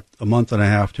about a month and a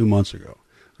half, 2 months ago.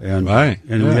 And,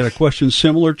 and we had a question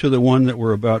similar to the one that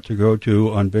we're about to go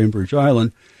to on Bainbridge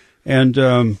Island. And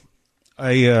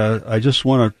I just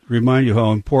want to remind you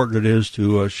how important it is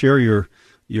to share your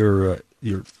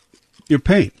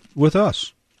pain with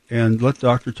us and let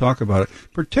doctor talk about it,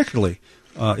 particularly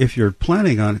if you're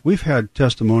planning on it. We've had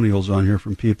testimonials on here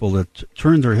from people that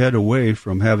turned their head away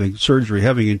from having surgery,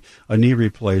 having a knee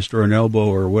replaced or an elbow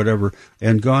or whatever,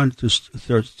 and gone to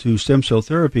stem cell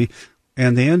therapy,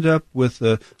 and they end up with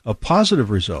a positive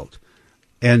result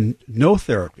and no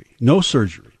therapy, no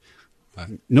surgery,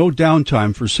 no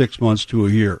downtime for 6 months to a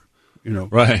year,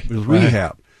 with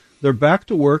rehab. They're back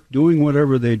to work doing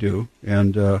whatever they do,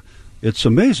 and it's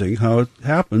amazing how it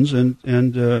happens. And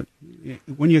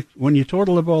when you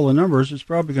total up all the numbers, it's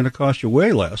probably going to cost you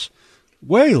way less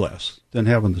than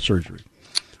having the surgery.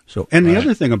 So, and the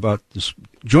other thing about this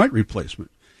joint replacement,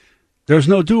 there's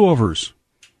no do-overs.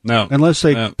 No. Unless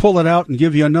they pull it out and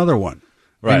give you another one.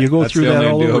 Right. And you go through that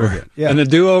all over again. Yeah. And the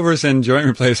do-overs and joint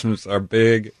replacements are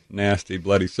big, nasty,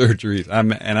 bloody surgeries.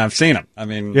 And I've seen them. I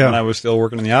mean, when I was still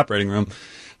working in the operating room.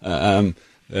 And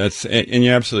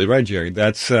you're absolutely right, Jerry.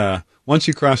 That's once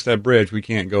you cross that bridge, we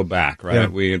can't go back,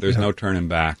 right? There's no turning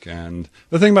back. And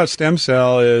the thing about stem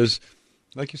cell is,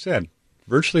 like you said,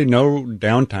 virtually no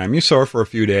downtime. You sore for a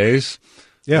few days.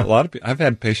 Yeah, I've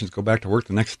had patients go back to work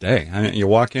the next day. I mean, you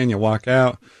walk in, you walk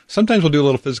out. Sometimes we'll do a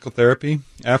little physical therapy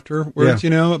afterwards,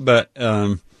 but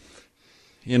I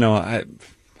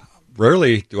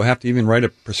rarely do I have to even write a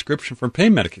prescription for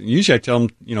pain medication. Usually I tell them,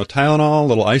 Tylenol,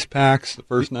 little ice packs the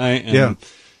first night, and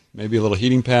maybe a little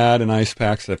heating pad and ice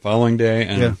packs the following day.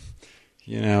 And,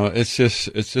 it's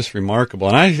just remarkable.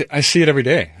 And I see it every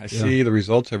day. I see the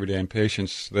results every day in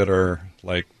patients that are,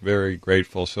 very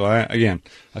grateful. So, I've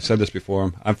said this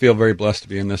before. I feel very blessed to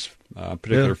be in this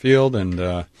particular field. And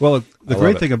the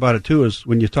great thing about it, too, is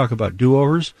when you talk about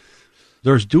do-overs,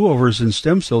 there's do-overs in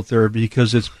stem cell therapy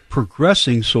because it's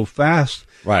progressing so fast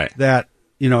that,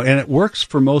 and it works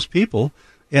for most people.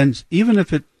 And even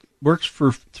if it works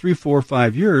for 3, 4,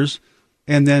 5 years,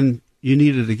 and then you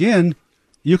need it again,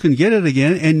 you can get it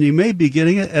again, and you may be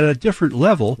getting it at a different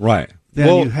level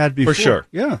than you had before. For sure.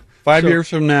 Yeah. 5 years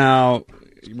from now,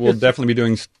 we'll definitely be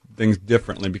doing things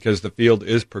differently because the field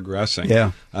is progressing.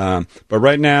 Yeah. But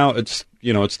right now, it's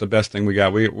the best thing we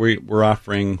got. We're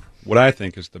offering what I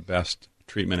think is the best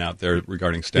treatment out there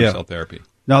regarding stem cell therapy.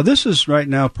 Now, this is right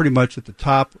now pretty much at the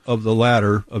top of the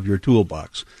ladder of your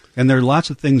toolbox, and there are lots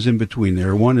of things in between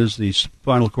there. One is the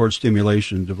spinal cord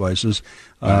stimulation devices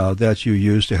that you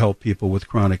use to help people with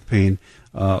chronic pain,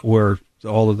 where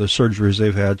all of the surgeries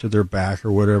they've had to their back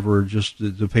or whatever, just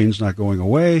the pain's not going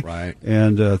away,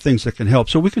 and things that can help.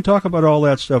 So we can talk about all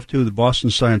that stuff, too. The Boston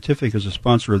Scientific is a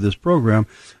sponsor of this program,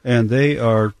 and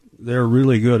they're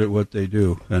really good at what they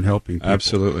do and helping people.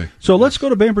 Absolutely. So let's go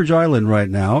to Bainbridge Island right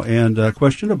now and a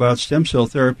question about stem cell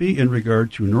therapy in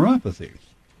regard to neuropathy.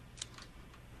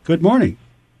 Good morning.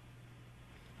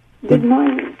 Good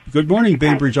morning. Good morning,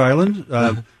 Bainbridge Island.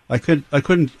 I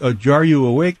couldn't jar you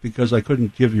awake because I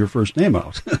couldn't give your first name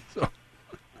out. So.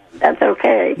 That's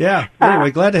okay. Yeah.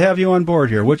 Anyway, glad to have you on board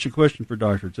here. What's your question for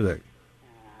Doctor today?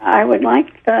 I would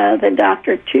like the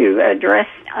doctor to address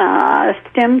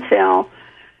stem cell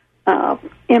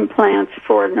implants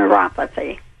for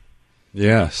neuropathy.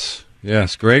 Yes,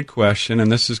 great question,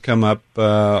 and this has come up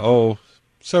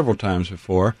several times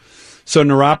before. So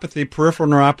neuropathy, peripheral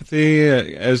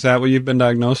neuropathy, is that what you've been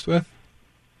diagnosed with?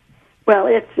 Well,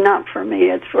 it's not for me,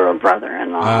 it's for a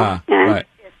brother-in-law, and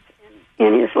it's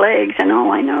in his legs, and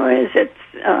all I know is it's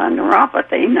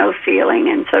neuropathy, no feeling,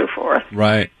 and so forth.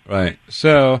 Right.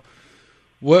 So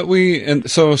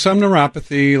some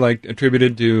neuropathy, like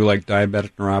attributed to like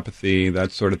diabetic neuropathy,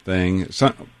 that sort of thing.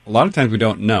 A lot of times we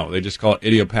don't know. They just call it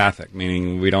idiopathic,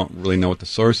 meaning we don't really know what the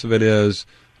source of it is.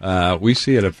 We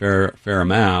see it a fair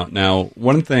amount. Now,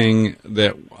 one thing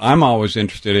that I'm always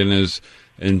interested in is,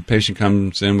 and patient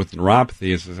comes in with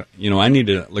neuropathy, is I need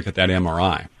to look at that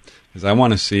MRI because I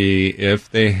want to see if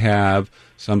they have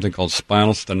something called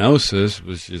spinal stenosis,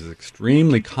 which is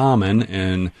extremely common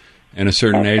in a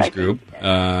certain age group,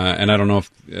 and I don't know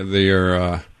if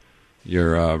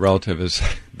your relative has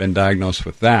been diagnosed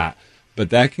with that, but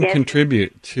that can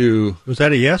contribute to... Was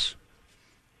that a yes?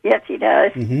 Yes, he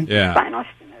does. Mm-hmm. Yeah. Spinal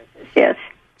stenosis, yes.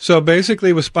 So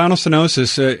basically with spinal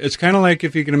stenosis, it's kind of like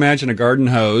if you can imagine a garden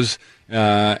hose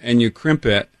and you crimp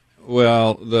it,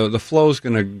 well, the flow is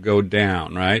going to go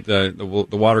down, right? The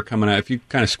water coming out, if you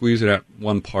kind of squeeze it at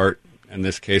one part In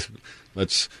this case,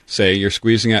 let's say you're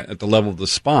squeezing at the level of the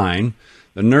spine.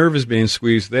 The nerve is being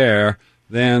squeezed there.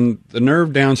 Then the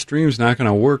nerve downstream is not going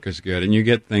to work as good, and you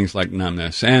get things like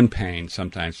numbness and pain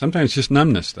sometimes. Sometimes just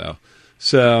numbness, though.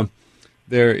 So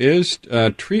there is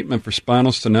treatment for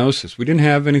spinal stenosis. We didn't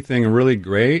have anything really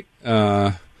great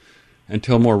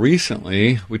until more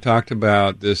recently. We talked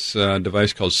about this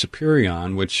device called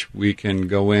Superion, which we can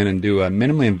go in and do a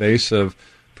minimally invasive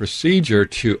procedure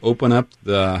to open up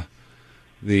the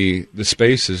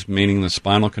spaces, meaning the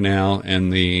spinal canal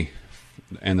and the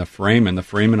foramen. The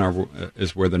foramen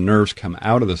is where the nerves come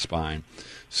out of the spine.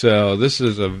 So this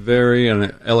is a very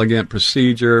elegant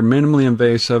procedure, minimally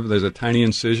invasive. There's a tiny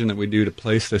incision that we do to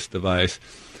place this device.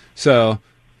 So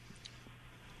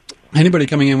anybody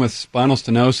coming in with spinal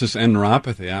stenosis and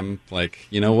neuropathy, I'm like,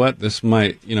 you know what? This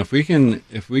might, if we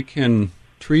can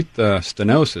treat the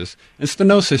stenosis, and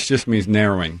stenosis just means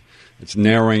narrowing. It's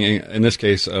narrowing, in this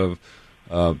case, of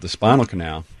the spinal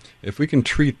canal. If we can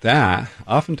treat that,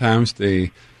 oftentimes the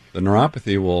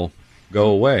neuropathy will go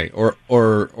away or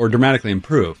dramatically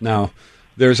improve. Now,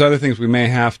 there's other things we may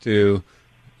have to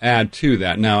add to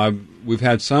that. Now, we've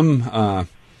had some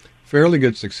fairly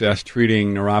good success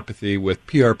treating neuropathy with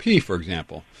PRP, for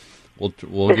example.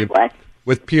 We'll give what?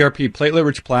 With PRP,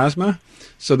 platelet-rich plasma.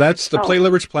 So that's the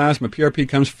platelet-rich plasma. PRP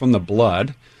comes from the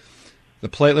blood. The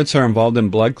platelets are involved in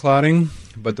blood clotting,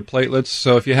 but the platelets,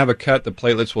 so if you have a cut, the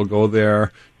platelets will go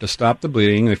there to stop the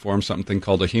bleeding. They form something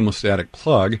called a hemostatic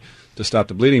plug to stop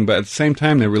the bleeding, but at the same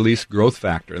time, they release growth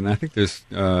factor. And I think there's,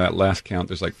 at last count,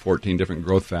 there's like 14 different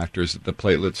growth factors that the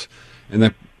platelets,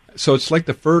 so it's like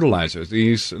the fertilizers.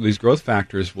 These growth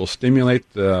factors will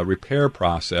stimulate the repair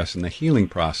process and the healing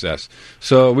process.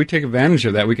 So we take advantage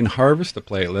of that. We can harvest the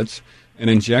platelets and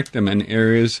inject them in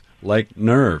areas like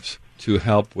nerves to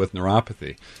help with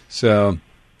neuropathy. So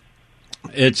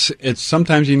it's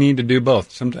sometimes you need to do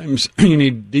both. Sometimes you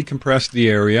need to decompress the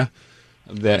area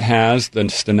that has the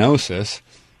stenosis,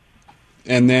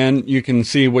 and then you can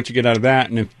see what you get out of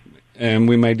that. And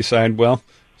we may decide, well,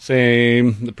 say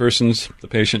the patient's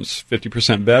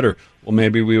 50% better. Well,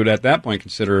 maybe we would at that point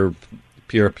consider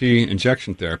PRP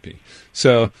injection therapy.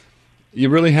 So you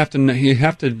really have to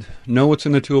know what's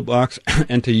in the toolbox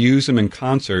and to use them in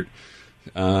concert.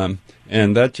 And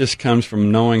that just comes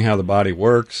from knowing how the body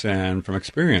works and from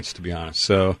experience, to be honest.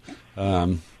 So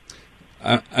I'm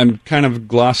kind of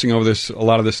glossing over a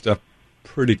lot of this stuff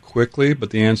pretty quickly,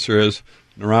 but the answer is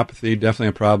neuropathy, definitely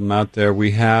a problem out there. We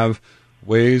have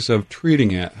ways of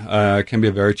treating it. It can be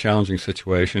a very challenging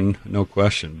situation, no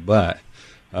question, but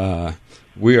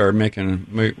we're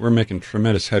making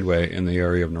tremendous headway in the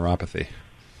area of neuropathy.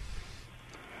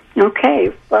 Okay.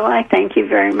 Well, I thank you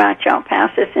very much. I'll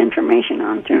pass this information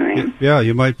on to him. Yeah,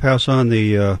 you might pass on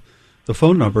the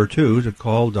phone number, too, to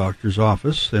call doctor's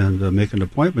office and make an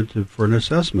appointment for an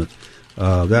assessment.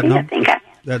 That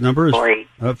number is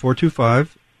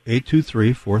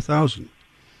 425-823-4000.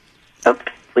 Oh,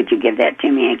 would you give that to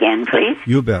me again, please?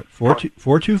 You bet.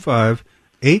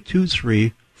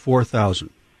 425-823-4000.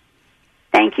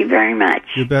 Thank you very much.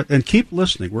 You bet. And keep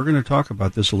listening. We're going to talk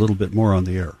about this a little bit more on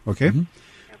the air, okay? Mm-hmm.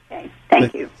 Okay.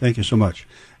 Thank you. Thank you so much.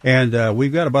 And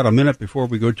we've got about a minute before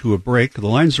we go to a break. The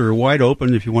lines are wide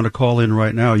open. If you want to call in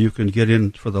right now, you can get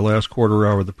in for the last quarter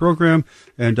hour of the program.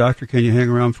 And, Doctor, can you hang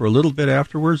around for a little bit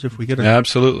afterwards if we get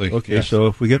Absolutely. Okay, yes. So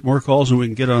if we get more calls and we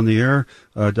can get on the air,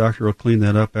 Doctor will clean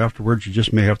that up afterwards. You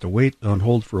just may have to wait on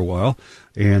hold for a while.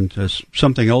 And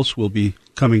something else will be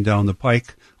coming down the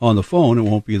pike on the phone. It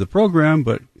won't be the program,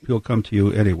 but he'll come to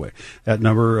you anyway. That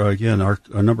number, again, our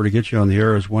number to get you on the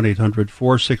air is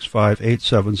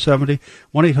 1-800-465-8770,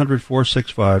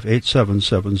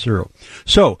 1-800-465-8770.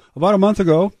 So, about a month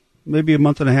ago, maybe a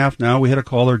month and a half now, we had a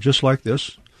caller just like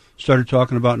this, started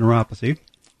talking about neuropathy,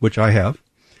 which I have.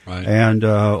 Right. And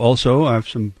also, I have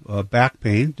some back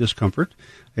pain, discomfort.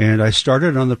 And I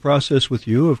started on the process with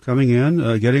you of coming in,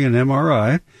 getting an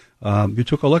MRI. You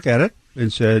took a look at it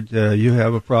and said you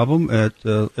have a problem at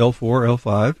L4,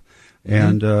 L5,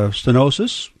 and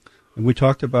stenosis. And we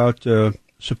talked about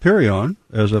Superion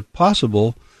as a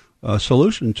possible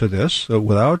solution to this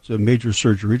without a major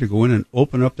surgery to go in and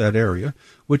open up that area,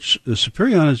 which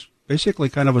Superion is basically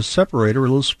kind of a separator, a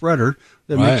little spreader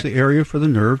that makes the area for the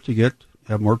nerve to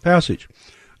have more passage.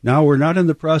 Now, we're not in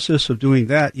the process of doing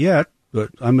that yet,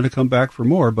 but I'm going to come back for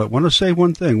more. But I want to say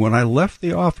one thing. When I left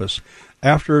the office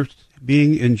after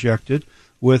being injected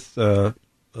with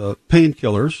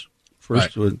painkillers,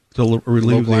 first to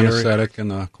relieve the anesthetic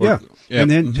and the and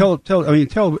then tell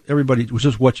everybody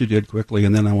just what you did quickly,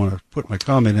 and then I want to put my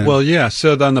comment in. Well, yeah.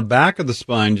 So on the back of the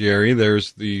spine, Jerry,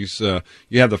 there's these.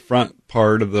 You have the front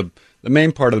part of the the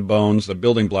main part of the bones, the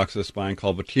building blocks of the spine,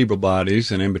 called vertebral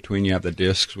bodies, and in between you have the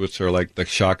discs, which are like the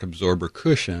shock absorber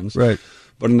cushions. Right.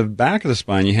 But in the back of the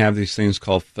spine, you have these things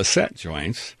called facet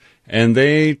joints, and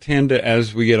they tend to,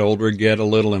 as we get older, get a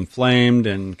little inflamed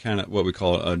and kind of what we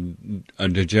call a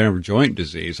degenerative joint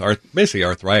disease, basically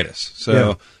arthritis.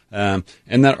 So, and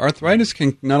that arthritis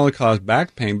can not only cause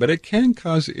back pain, but it can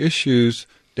cause issues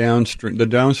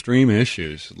downstream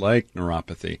issues like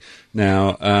neuropathy.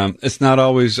 Now, it's not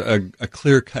always a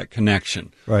clear-cut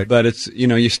connection, right? But it's,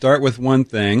 you start with one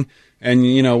thing, and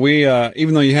we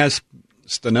even though you had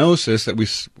stenosis that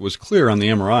was clear on the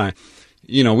MRI,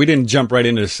 we didn't jump right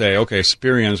into say, okay,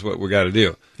 Spirion is what we got to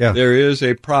do. Yeah. There is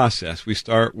a process. We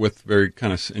start with very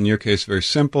kind of, in your case, very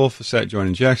simple facet joint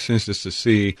injections just to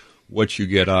see what you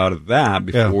get out of that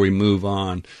before we move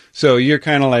on. So you're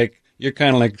kind of like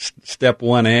step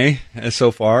 1A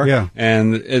so far. Yeah.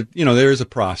 And there is a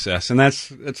process, and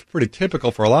that's pretty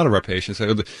typical for a lot of our patients. I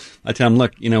tell them,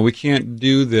 look, we can't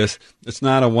do this. It's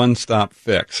not a one-stop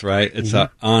fix, right? It's an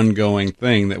ongoing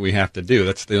thing that we have to do.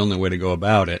 That's the only way to go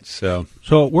about it. So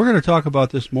we're going to talk about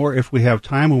this more if we have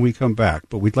time when we come back,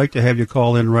 but we'd like to have you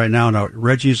call in right now. Now,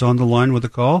 Reggie's on the line with a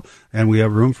call, and we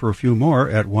have room for a few more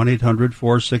at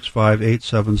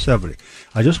 1-800-465-8770.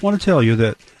 I just want to tell you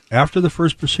that after the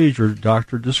first procedure the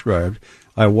doctor described,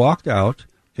 I walked out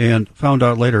and found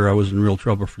out later I was in real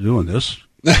trouble for doing this.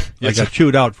 I got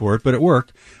chewed out for it, but it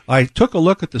worked. I took a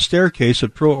look at the staircase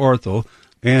at Pro Ortho,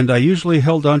 and I usually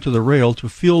held onto the rail to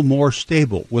feel more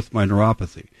stable with my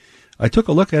neuropathy. I took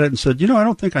a look at it and said, I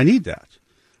don't think I need that.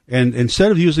 And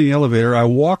instead of using the elevator, I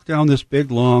walked down this big,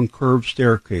 long, curved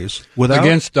staircase without...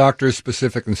 Against doctor's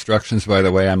specific instructions, by the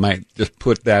way. I might just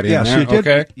put that in there, you did.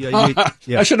 okay?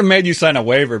 Yeah. I should have made you sign a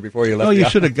waiver before you left. No, you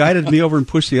should have guided me over and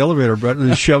pushed the elevator button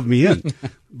and shoved me in.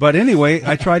 But anyway,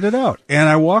 I tried it out. And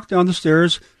I walked down the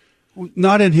stairs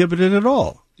not inhibited at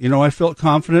all. I felt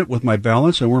confident with my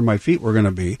balance and where my feet were going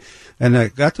to be. And I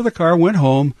got to the car, went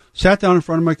home, sat down in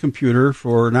front of my computer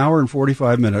for an hour and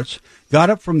 45 minutes,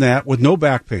 got up from that with no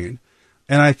back pain,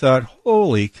 and I thought,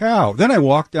 holy cow. Then I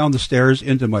walked down the stairs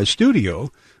into my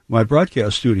studio, my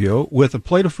broadcast studio, with a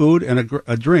plate of food and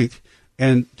a drink,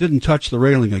 and didn't touch the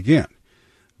railing again.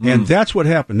 And that's what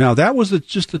happened. Now, that was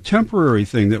just a temporary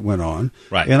thing that went on.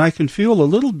 Right. And I can feel a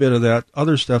little bit of that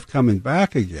other stuff coming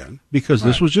back again because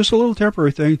this was just a little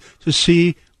temporary thing to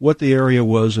see what the area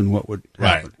was and what would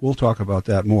happen. Right. We'll talk about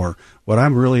that more. But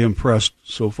I'm really impressed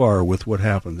so far with what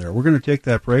happened there. We're going to take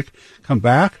that break, come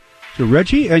back to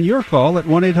Reggie and your call at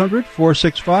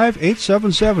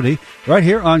 1-800-465-8770 right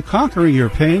here on Conquering Your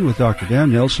Pain with Dr.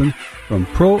 Dan Nelson from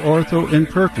Pro Ortho in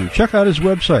Kirkland. Check out his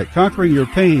website,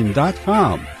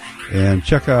 conqueringyourpain.com, and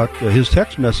check out his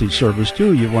text message service,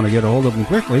 too. You want to get a hold of him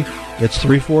quickly. It's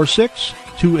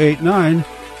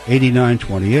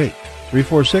 346-289-8928.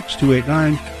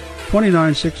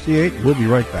 346-289-2968. We'll be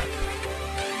right back.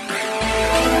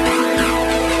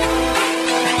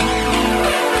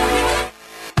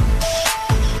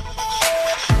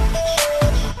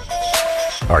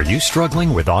 Are you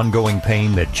struggling with ongoing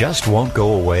pain that just won't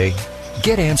go away?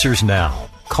 Get answers now.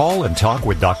 Call and talk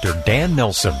with Dr. Dan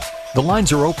Nelson. The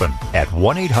lines are open at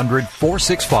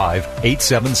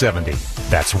 1-800-465-8770.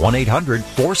 That's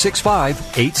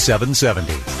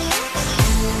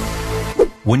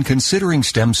 1-800-465-8770. When considering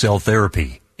stem cell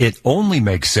therapy, it only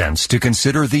makes sense to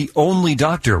consider the only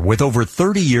doctor with over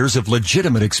 30 years of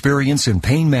legitimate experience in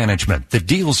pain management that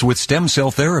deals with stem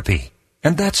cell therapy.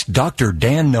 And that's Dr.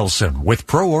 Dan Nelson with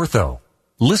Pro Ortho.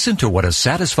 Listen to what a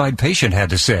satisfied patient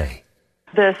had to say.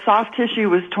 The soft tissue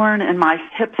was torn in my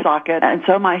hip socket, and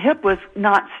so my hip was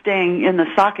not staying in the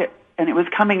socket, and it was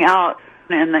coming out,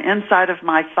 and the inside of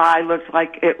my thigh looked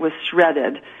like it was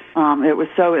shredded. It was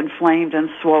so inflamed and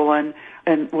swollen,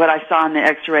 and what I saw in the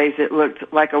x-rays, it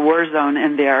looked like a war zone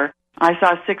in there. I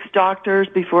saw 6 doctors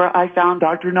before I found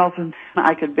Dr. Nelson.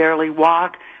 I could barely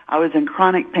walk. I was in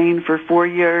chronic pain for 4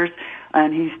 years,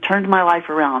 and he's turned my life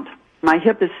around. My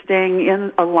hip is staying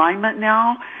in alignment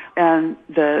now, and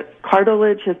the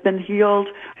cartilage has been healed.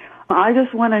 I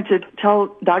just wanted to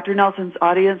tell Dr. Nelson's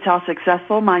audience how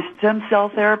successful my stem cell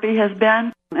therapy has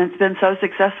been. And it's been so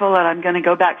successful that I'm going to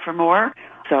go back for more.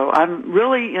 So I'm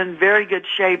really in very good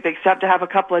shape, except to have a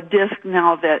couple of discs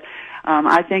now that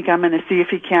I think I'm going to see if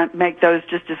he can't make those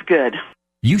just as good.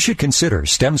 You should consider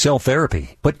stem cell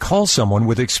therapy, but call someone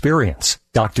with experience.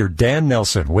 Dr. Dan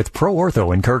Nelson with Pro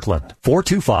Ortho in Kirkland.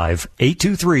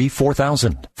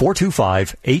 425-823-4000.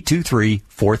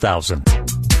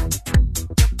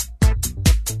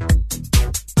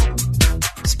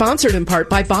 425-823-4000. sponsored in part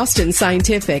by Boston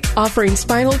Scientific, offering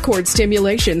spinal cord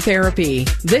stimulation therapy.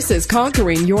 This is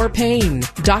Conquering Your Pain.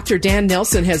 Dr. Dan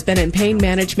Nelson has been in pain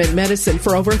management medicine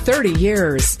for over 30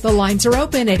 years. The lines are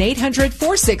open at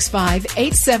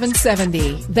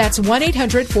 800-465-8770. That's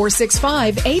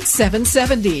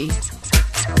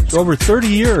 1-800-465-8770. So over 30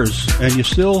 years, and your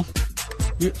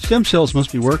stem cells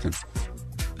must be working.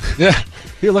 Yeah.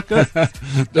 You look good.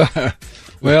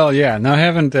 Well, yeah. No, I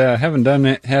haven't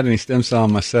had any stem cell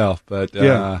myself, but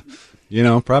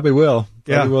probably will.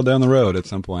 Probably will down the road at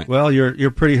some point. Well,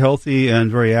 you're pretty healthy and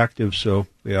very active, so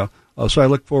yeah. So I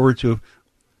look forward to.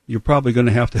 You're probably going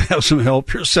to have some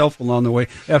help yourself along the way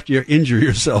after you injure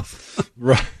yourself.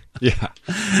 Right. Yeah.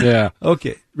 Yeah.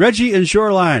 Okay. Reggie in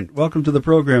Shoreline, welcome to the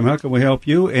program. How can we help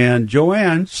you? And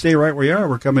Joanne, stay right where you are.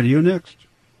 We're coming to you next.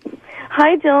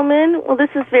 Hi, gentlemen. Well, this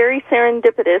is very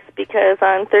serendipitous because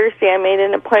on Thursday I made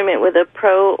an appointment with a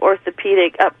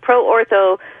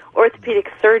pro-ortho orthopedic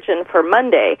surgeon for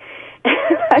Monday.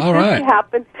 I just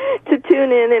happened to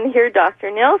tune in and hear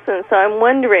Dr. Nelson, so I'm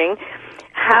wondering,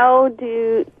 how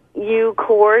do you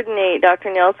coordinate,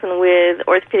 Dr. Nelson, with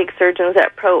orthopedic surgeons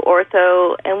at Pro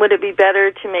Ortho, and would it be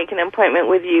better to make an appointment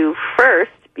with you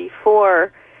first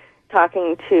before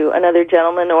talking to another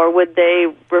gentleman, or would they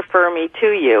refer me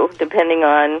to you, depending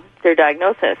on their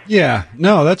diagnosis? Yeah,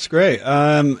 no, that's great.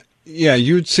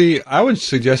 You'd see, I would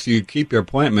suggest you keep your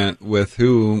appointment with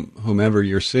whomever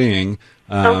you're seeing.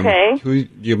 Okay. Who,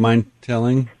 do you mind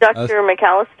telling? Dr.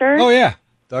 McAllister? Oh, yeah.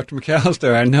 Dr.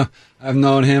 McAllister, I've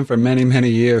known him for many, many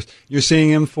years. You're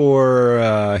seeing him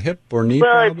for hip or knee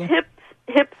problem? Well, it's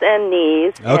hips and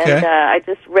knees. Okay. And I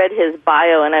just read his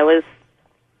bio, and I was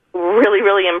really,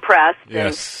 really impressed.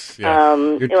 Yes. I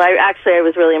was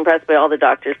really impressed by all the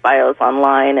doctors' bios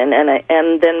online, and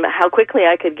then how quickly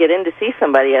I could get in to see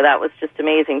somebody. That was just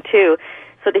amazing, too.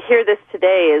 So to hear this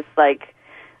today is like,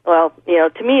 well,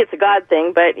 to me it's a God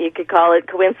thing, but you could call it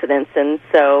coincidence. And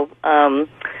so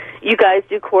you guys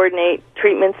do coordinate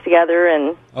treatments together,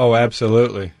 and oh,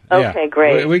 absolutely. Okay,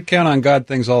 great. We count on God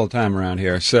things all the time around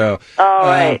here. So, all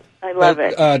right, I love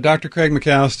it. Dr. Craig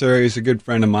McAllister is a good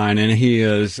friend of mine, and he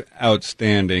is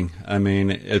outstanding. I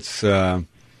mean, it's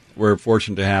we're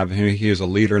fortunate to have him. He is a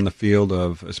leader in the field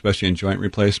of, especially in joint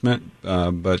replacement,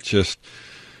 but just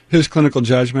his clinical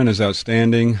judgment is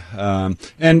outstanding.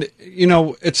 And,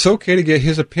 it's okay to get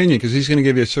his opinion, because he's going to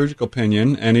give you a surgical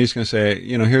opinion, and he's going to say,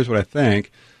 here's what I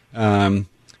think. And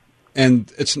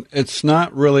it's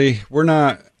not really,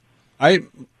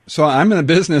 so I'm in the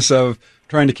business of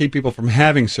trying to keep people from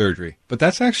having surgery. But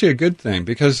that's actually a good thing,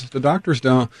 because the doctors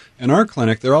don't, in our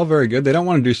clinic, they're all very good. They don't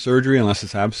want to do surgery unless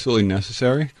it's absolutely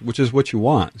necessary, which is what you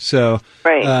want. So,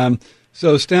 right.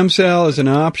 So stem cell is an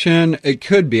option. It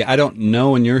could be. I don't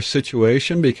know in your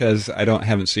situation, because I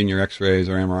haven't seen your X-rays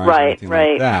or MRIs or anything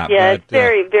like that. Yeah, it's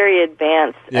very, very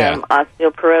advanced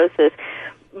osteoporosis.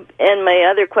 And my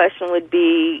other question would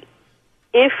be,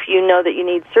 if you know that you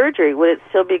need surgery, would it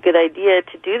still be a good idea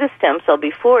to do the stem cell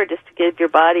before, just to give your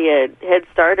body a head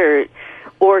start,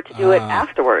 or to do it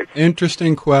afterwards?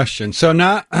 Interesting question. So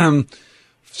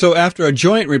so after a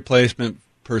joint replacement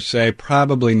per se,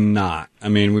 probably not. I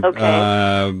mean, but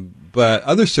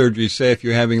other surgeries, say if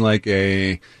you're having like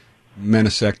a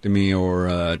meniscectomy or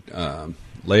a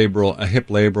hip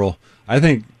labral, I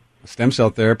think stem cell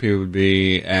therapy would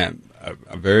be a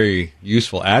very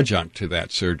useful adjunct to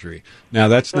that surgery. Now,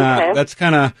 that's not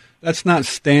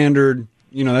standard.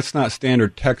 That's not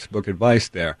standard textbook advice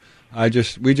there.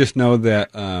 We just know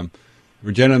that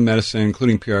regenerative medicine,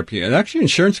 including PRP, and actually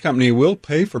insurance company will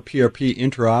pay for PRP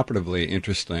intraoperatively,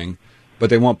 interesting, but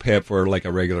they won't pay it for like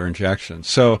a regular injection.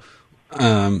 So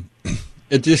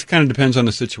it just kind of depends on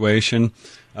the situation.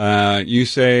 You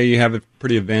say you have a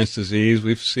pretty advanced disease.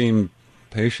 We've seen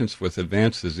patients with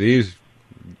advanced disease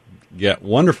get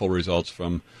wonderful results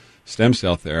from stem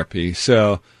cell therapy.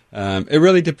 So it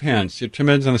really depends. It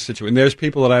depends on the situation. There's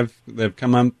people that have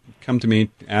come to me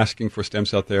asking for stem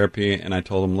cell therapy, and I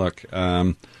told them, look,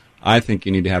 I think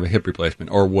you need to have a hip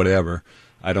replacement or whatever.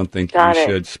 I don't think you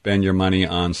should spend your money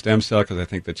on stem cell, because I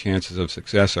think the chances of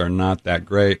success are not that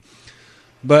great.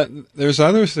 But there's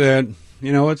others that,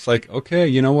 it's like, okay,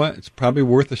 you know what? It's probably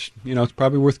worth it's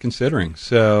probably worth considering.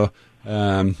 So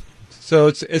so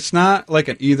it's not like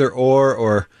an either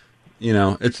or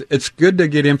it's good to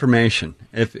get information.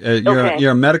 If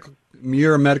you're a medical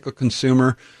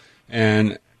consumer,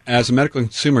 and as a medical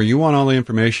consumer, you want all the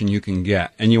information you can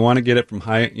get, and you want to get it from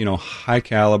high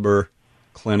caliber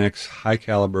clinics, high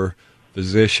caliber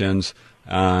physicians.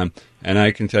 And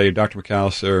I can tell you, Dr.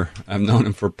 McAllister, I've known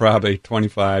him for probably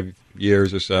 25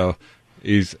 years or so.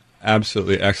 He's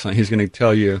absolutely excellent. He's going to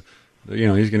tell you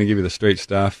he's going to give you the straight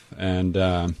stuff. And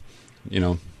I'm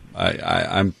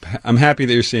happy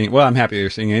that you're seeing. Well, I'm happy that you're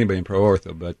seeing anybody in Pro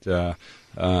Ortho, but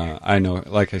I know,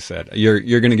 like I said,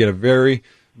 you're going to get a very,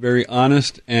 very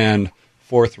honest and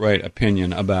forthright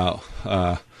opinion about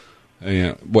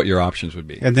what your options would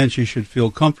be. And then she should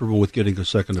feel comfortable with getting a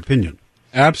second opinion.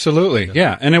 Absolutely,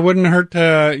 yeah. And it wouldn't hurt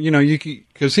to,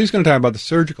 because he's going to talk about the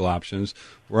surgical options,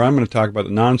 where I'm going to talk about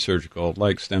the non-surgical,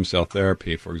 like stem cell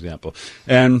therapy, for example.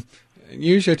 And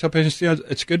usually I tell patients,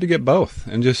 it's good to get both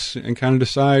and kind of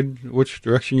decide which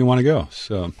direction you want to go.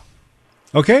 So,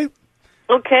 okay.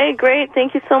 Okay, great.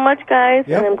 Thank you so much, guys,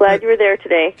 yep. And I'm glad you were there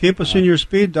today. Keep us in your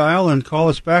speed dial and call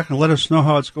us back and let us know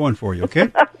how it's going for you, okay?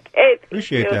 Okay.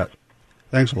 Appreciate that.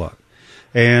 Thanks a lot.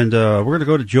 And we're going to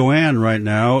go to Joanne right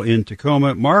now in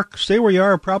Tacoma. Mark, stay where you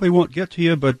are. Probably won't get to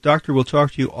you, but Doctor will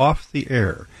talk to you off the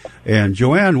air. And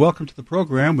Joanne, welcome to the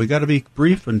program. We got to be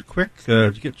brief and quick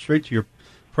to get straight to your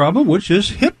problem, which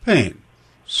is hip pain.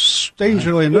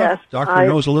 Strangely enough, Doctor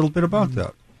knows a little bit about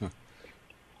that.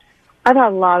 I've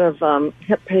had a lot of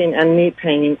hip pain and knee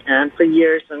pain and for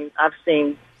years, and I've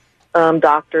seen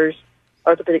doctors,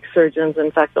 orthopedic surgeons.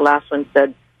 In fact, the last one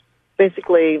said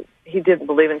basically he didn't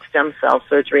believe in stem cell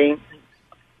surgery,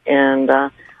 and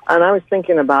I was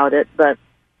thinking about it, but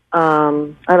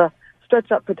I have a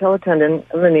stretched out patella tendon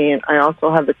in the knee, and I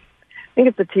also have I think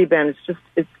it's the T-band.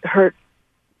 It's hurt,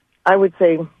 I would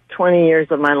say, 20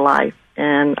 years of my life,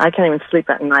 and I can't even sleep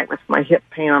at night with my hip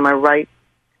pain on my right.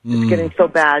 It's getting so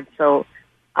bad, so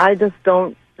I just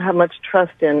don't have much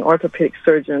trust in orthopedic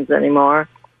surgeons anymore.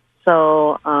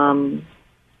 So I'm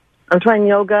trying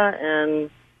yoga and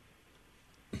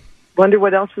wonder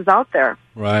what else is out there.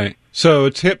 Right. So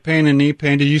it's hip pain and knee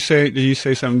pain. Did you say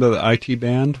something about the IT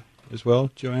band as well,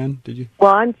 Joanne? Did you?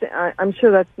 Well, I'm sure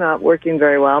that's not working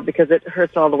very well because it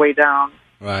hurts all the way down.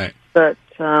 Right. But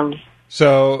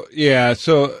So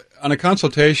on a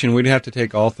consultation, we'd have to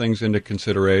take all things into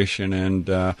consideration,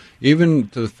 and even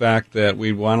to the fact that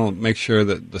we want to make sure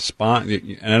that the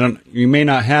spine. And you may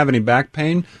not have any back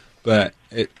pain, but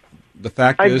the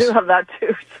fact is, I do have that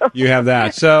too. So. You have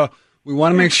that, so we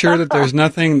want to make sure that there's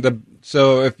nothing.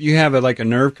 So if you have a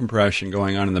nerve compression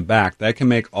going on in the back, that can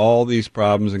make all these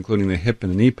problems, including the hip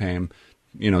and the knee pain,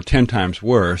 10 times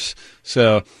worse.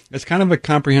 So it's kind of a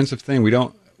comprehensive thing. We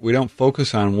don't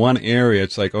focus on one area.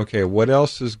 It's like, okay, what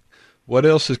else is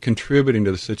contributing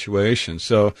to the situation?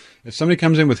 So if somebody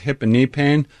comes in with hip and knee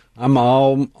pain, I'm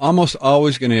almost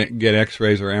always going to get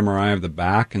X-rays or MRI of the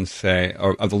back and say,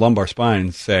 or of the lumbar spine,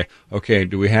 and say, okay,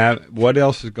 what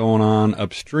else is going on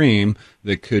upstream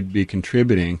that could be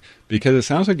contributing? Because it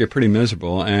sounds like you're pretty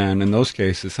miserable, and in those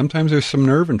cases, sometimes there's some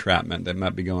nerve entrapment that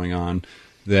might be going on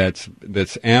that's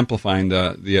amplifying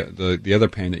the other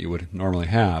pain that you would normally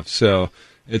have. So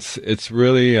it's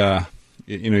really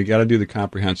you got to do the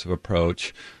comprehensive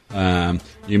approach. So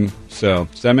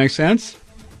does that make sense?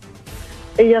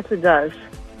 Yes, it does.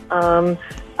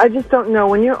 I just don't know.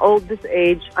 When you're old this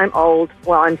age, I'm old.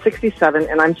 Well, I'm 67,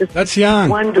 and I'm just That's young.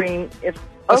 wondering if...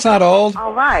 That's not old.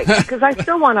 All right, because I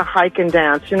still want to hike and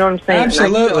dance. You know what I'm saying?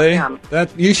 Absolutely.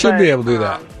 You should be able to do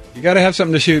that. You got to have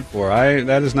something to shoot for.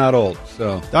 That is not old.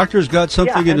 So Doctor's got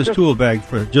something in his tool bag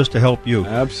just to help you.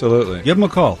 Absolutely. Give him a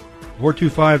call.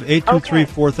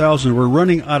 425-823-4000. We're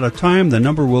running out of time. The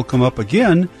number will come up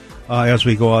again as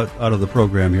we go out of the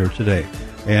program here today.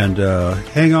 And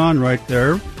hang on right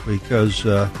there because,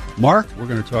 Mark, we're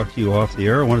going to talk to you off the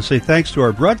air. I want to say thanks to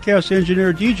our broadcast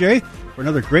engineer, DJ, for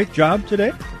another great job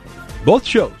today. Both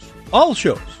shows, all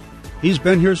shows. He's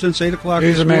been here since 8 o'clock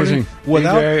He's this amazing. morning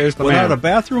without a a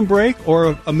bathroom break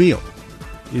or a meal.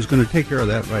 He's going to take care of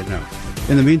that right now.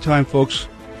 In the meantime, folks,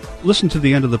 listen to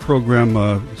the end of the program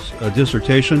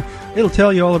dissertation. It'll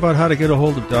tell you all about how to get a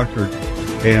hold of Dr.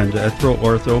 and at Pro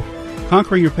Ortho.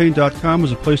 ConqueringYourPain.com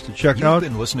is a place to check out.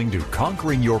 You've been listening to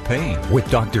Conquering Your Pain with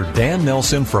Dr. Dan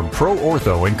Nelson from Pro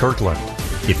Ortho in Kirkland.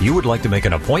 If you would like to make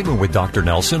an appointment with Dr.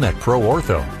 Nelson at Pro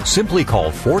Ortho, simply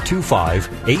call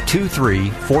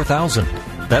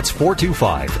 425-823-4000. That's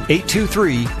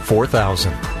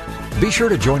 425-823-4000. Be sure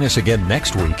to join us again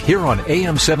next week here on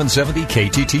AM 770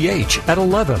 KTTH at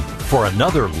 11 for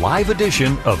another live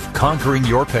edition of Conquering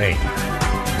Your Pain.